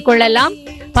பயின்று கொள்ளலாம்.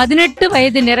 18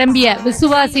 வயது நிரம்பிய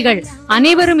விசுவாசிகள்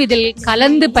அனைவரும் இதில்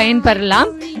கலந்து பயன்பெறலாம்.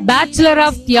 Bachelor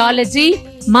of theology,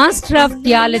 master of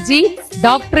theology,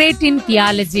 doctorate in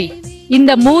theology,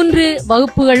 இந்த 3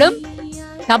 வகுப்புகளும்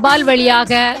தபால்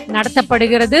வழியாக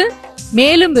நடத்தப்படுகிறது.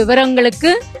 மேலும்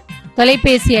விவரங்களுக்கு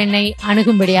தொலைபேசி எண்ணை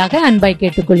அணுகும்படியாக அன்பாய்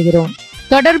கேட்டுக்கொள்கிறோம்.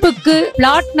 தொடர்புக்கு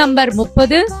plot number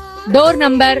 30, door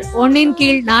number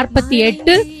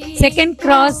 1/48, second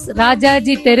cross,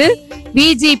 Rajaji தெரு,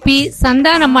 விஜிபி,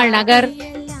 சந்தானம்மாள் நகர்,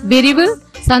 விரிவு,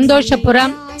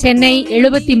 சந்தோஷபுரம், சென்னை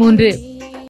 73.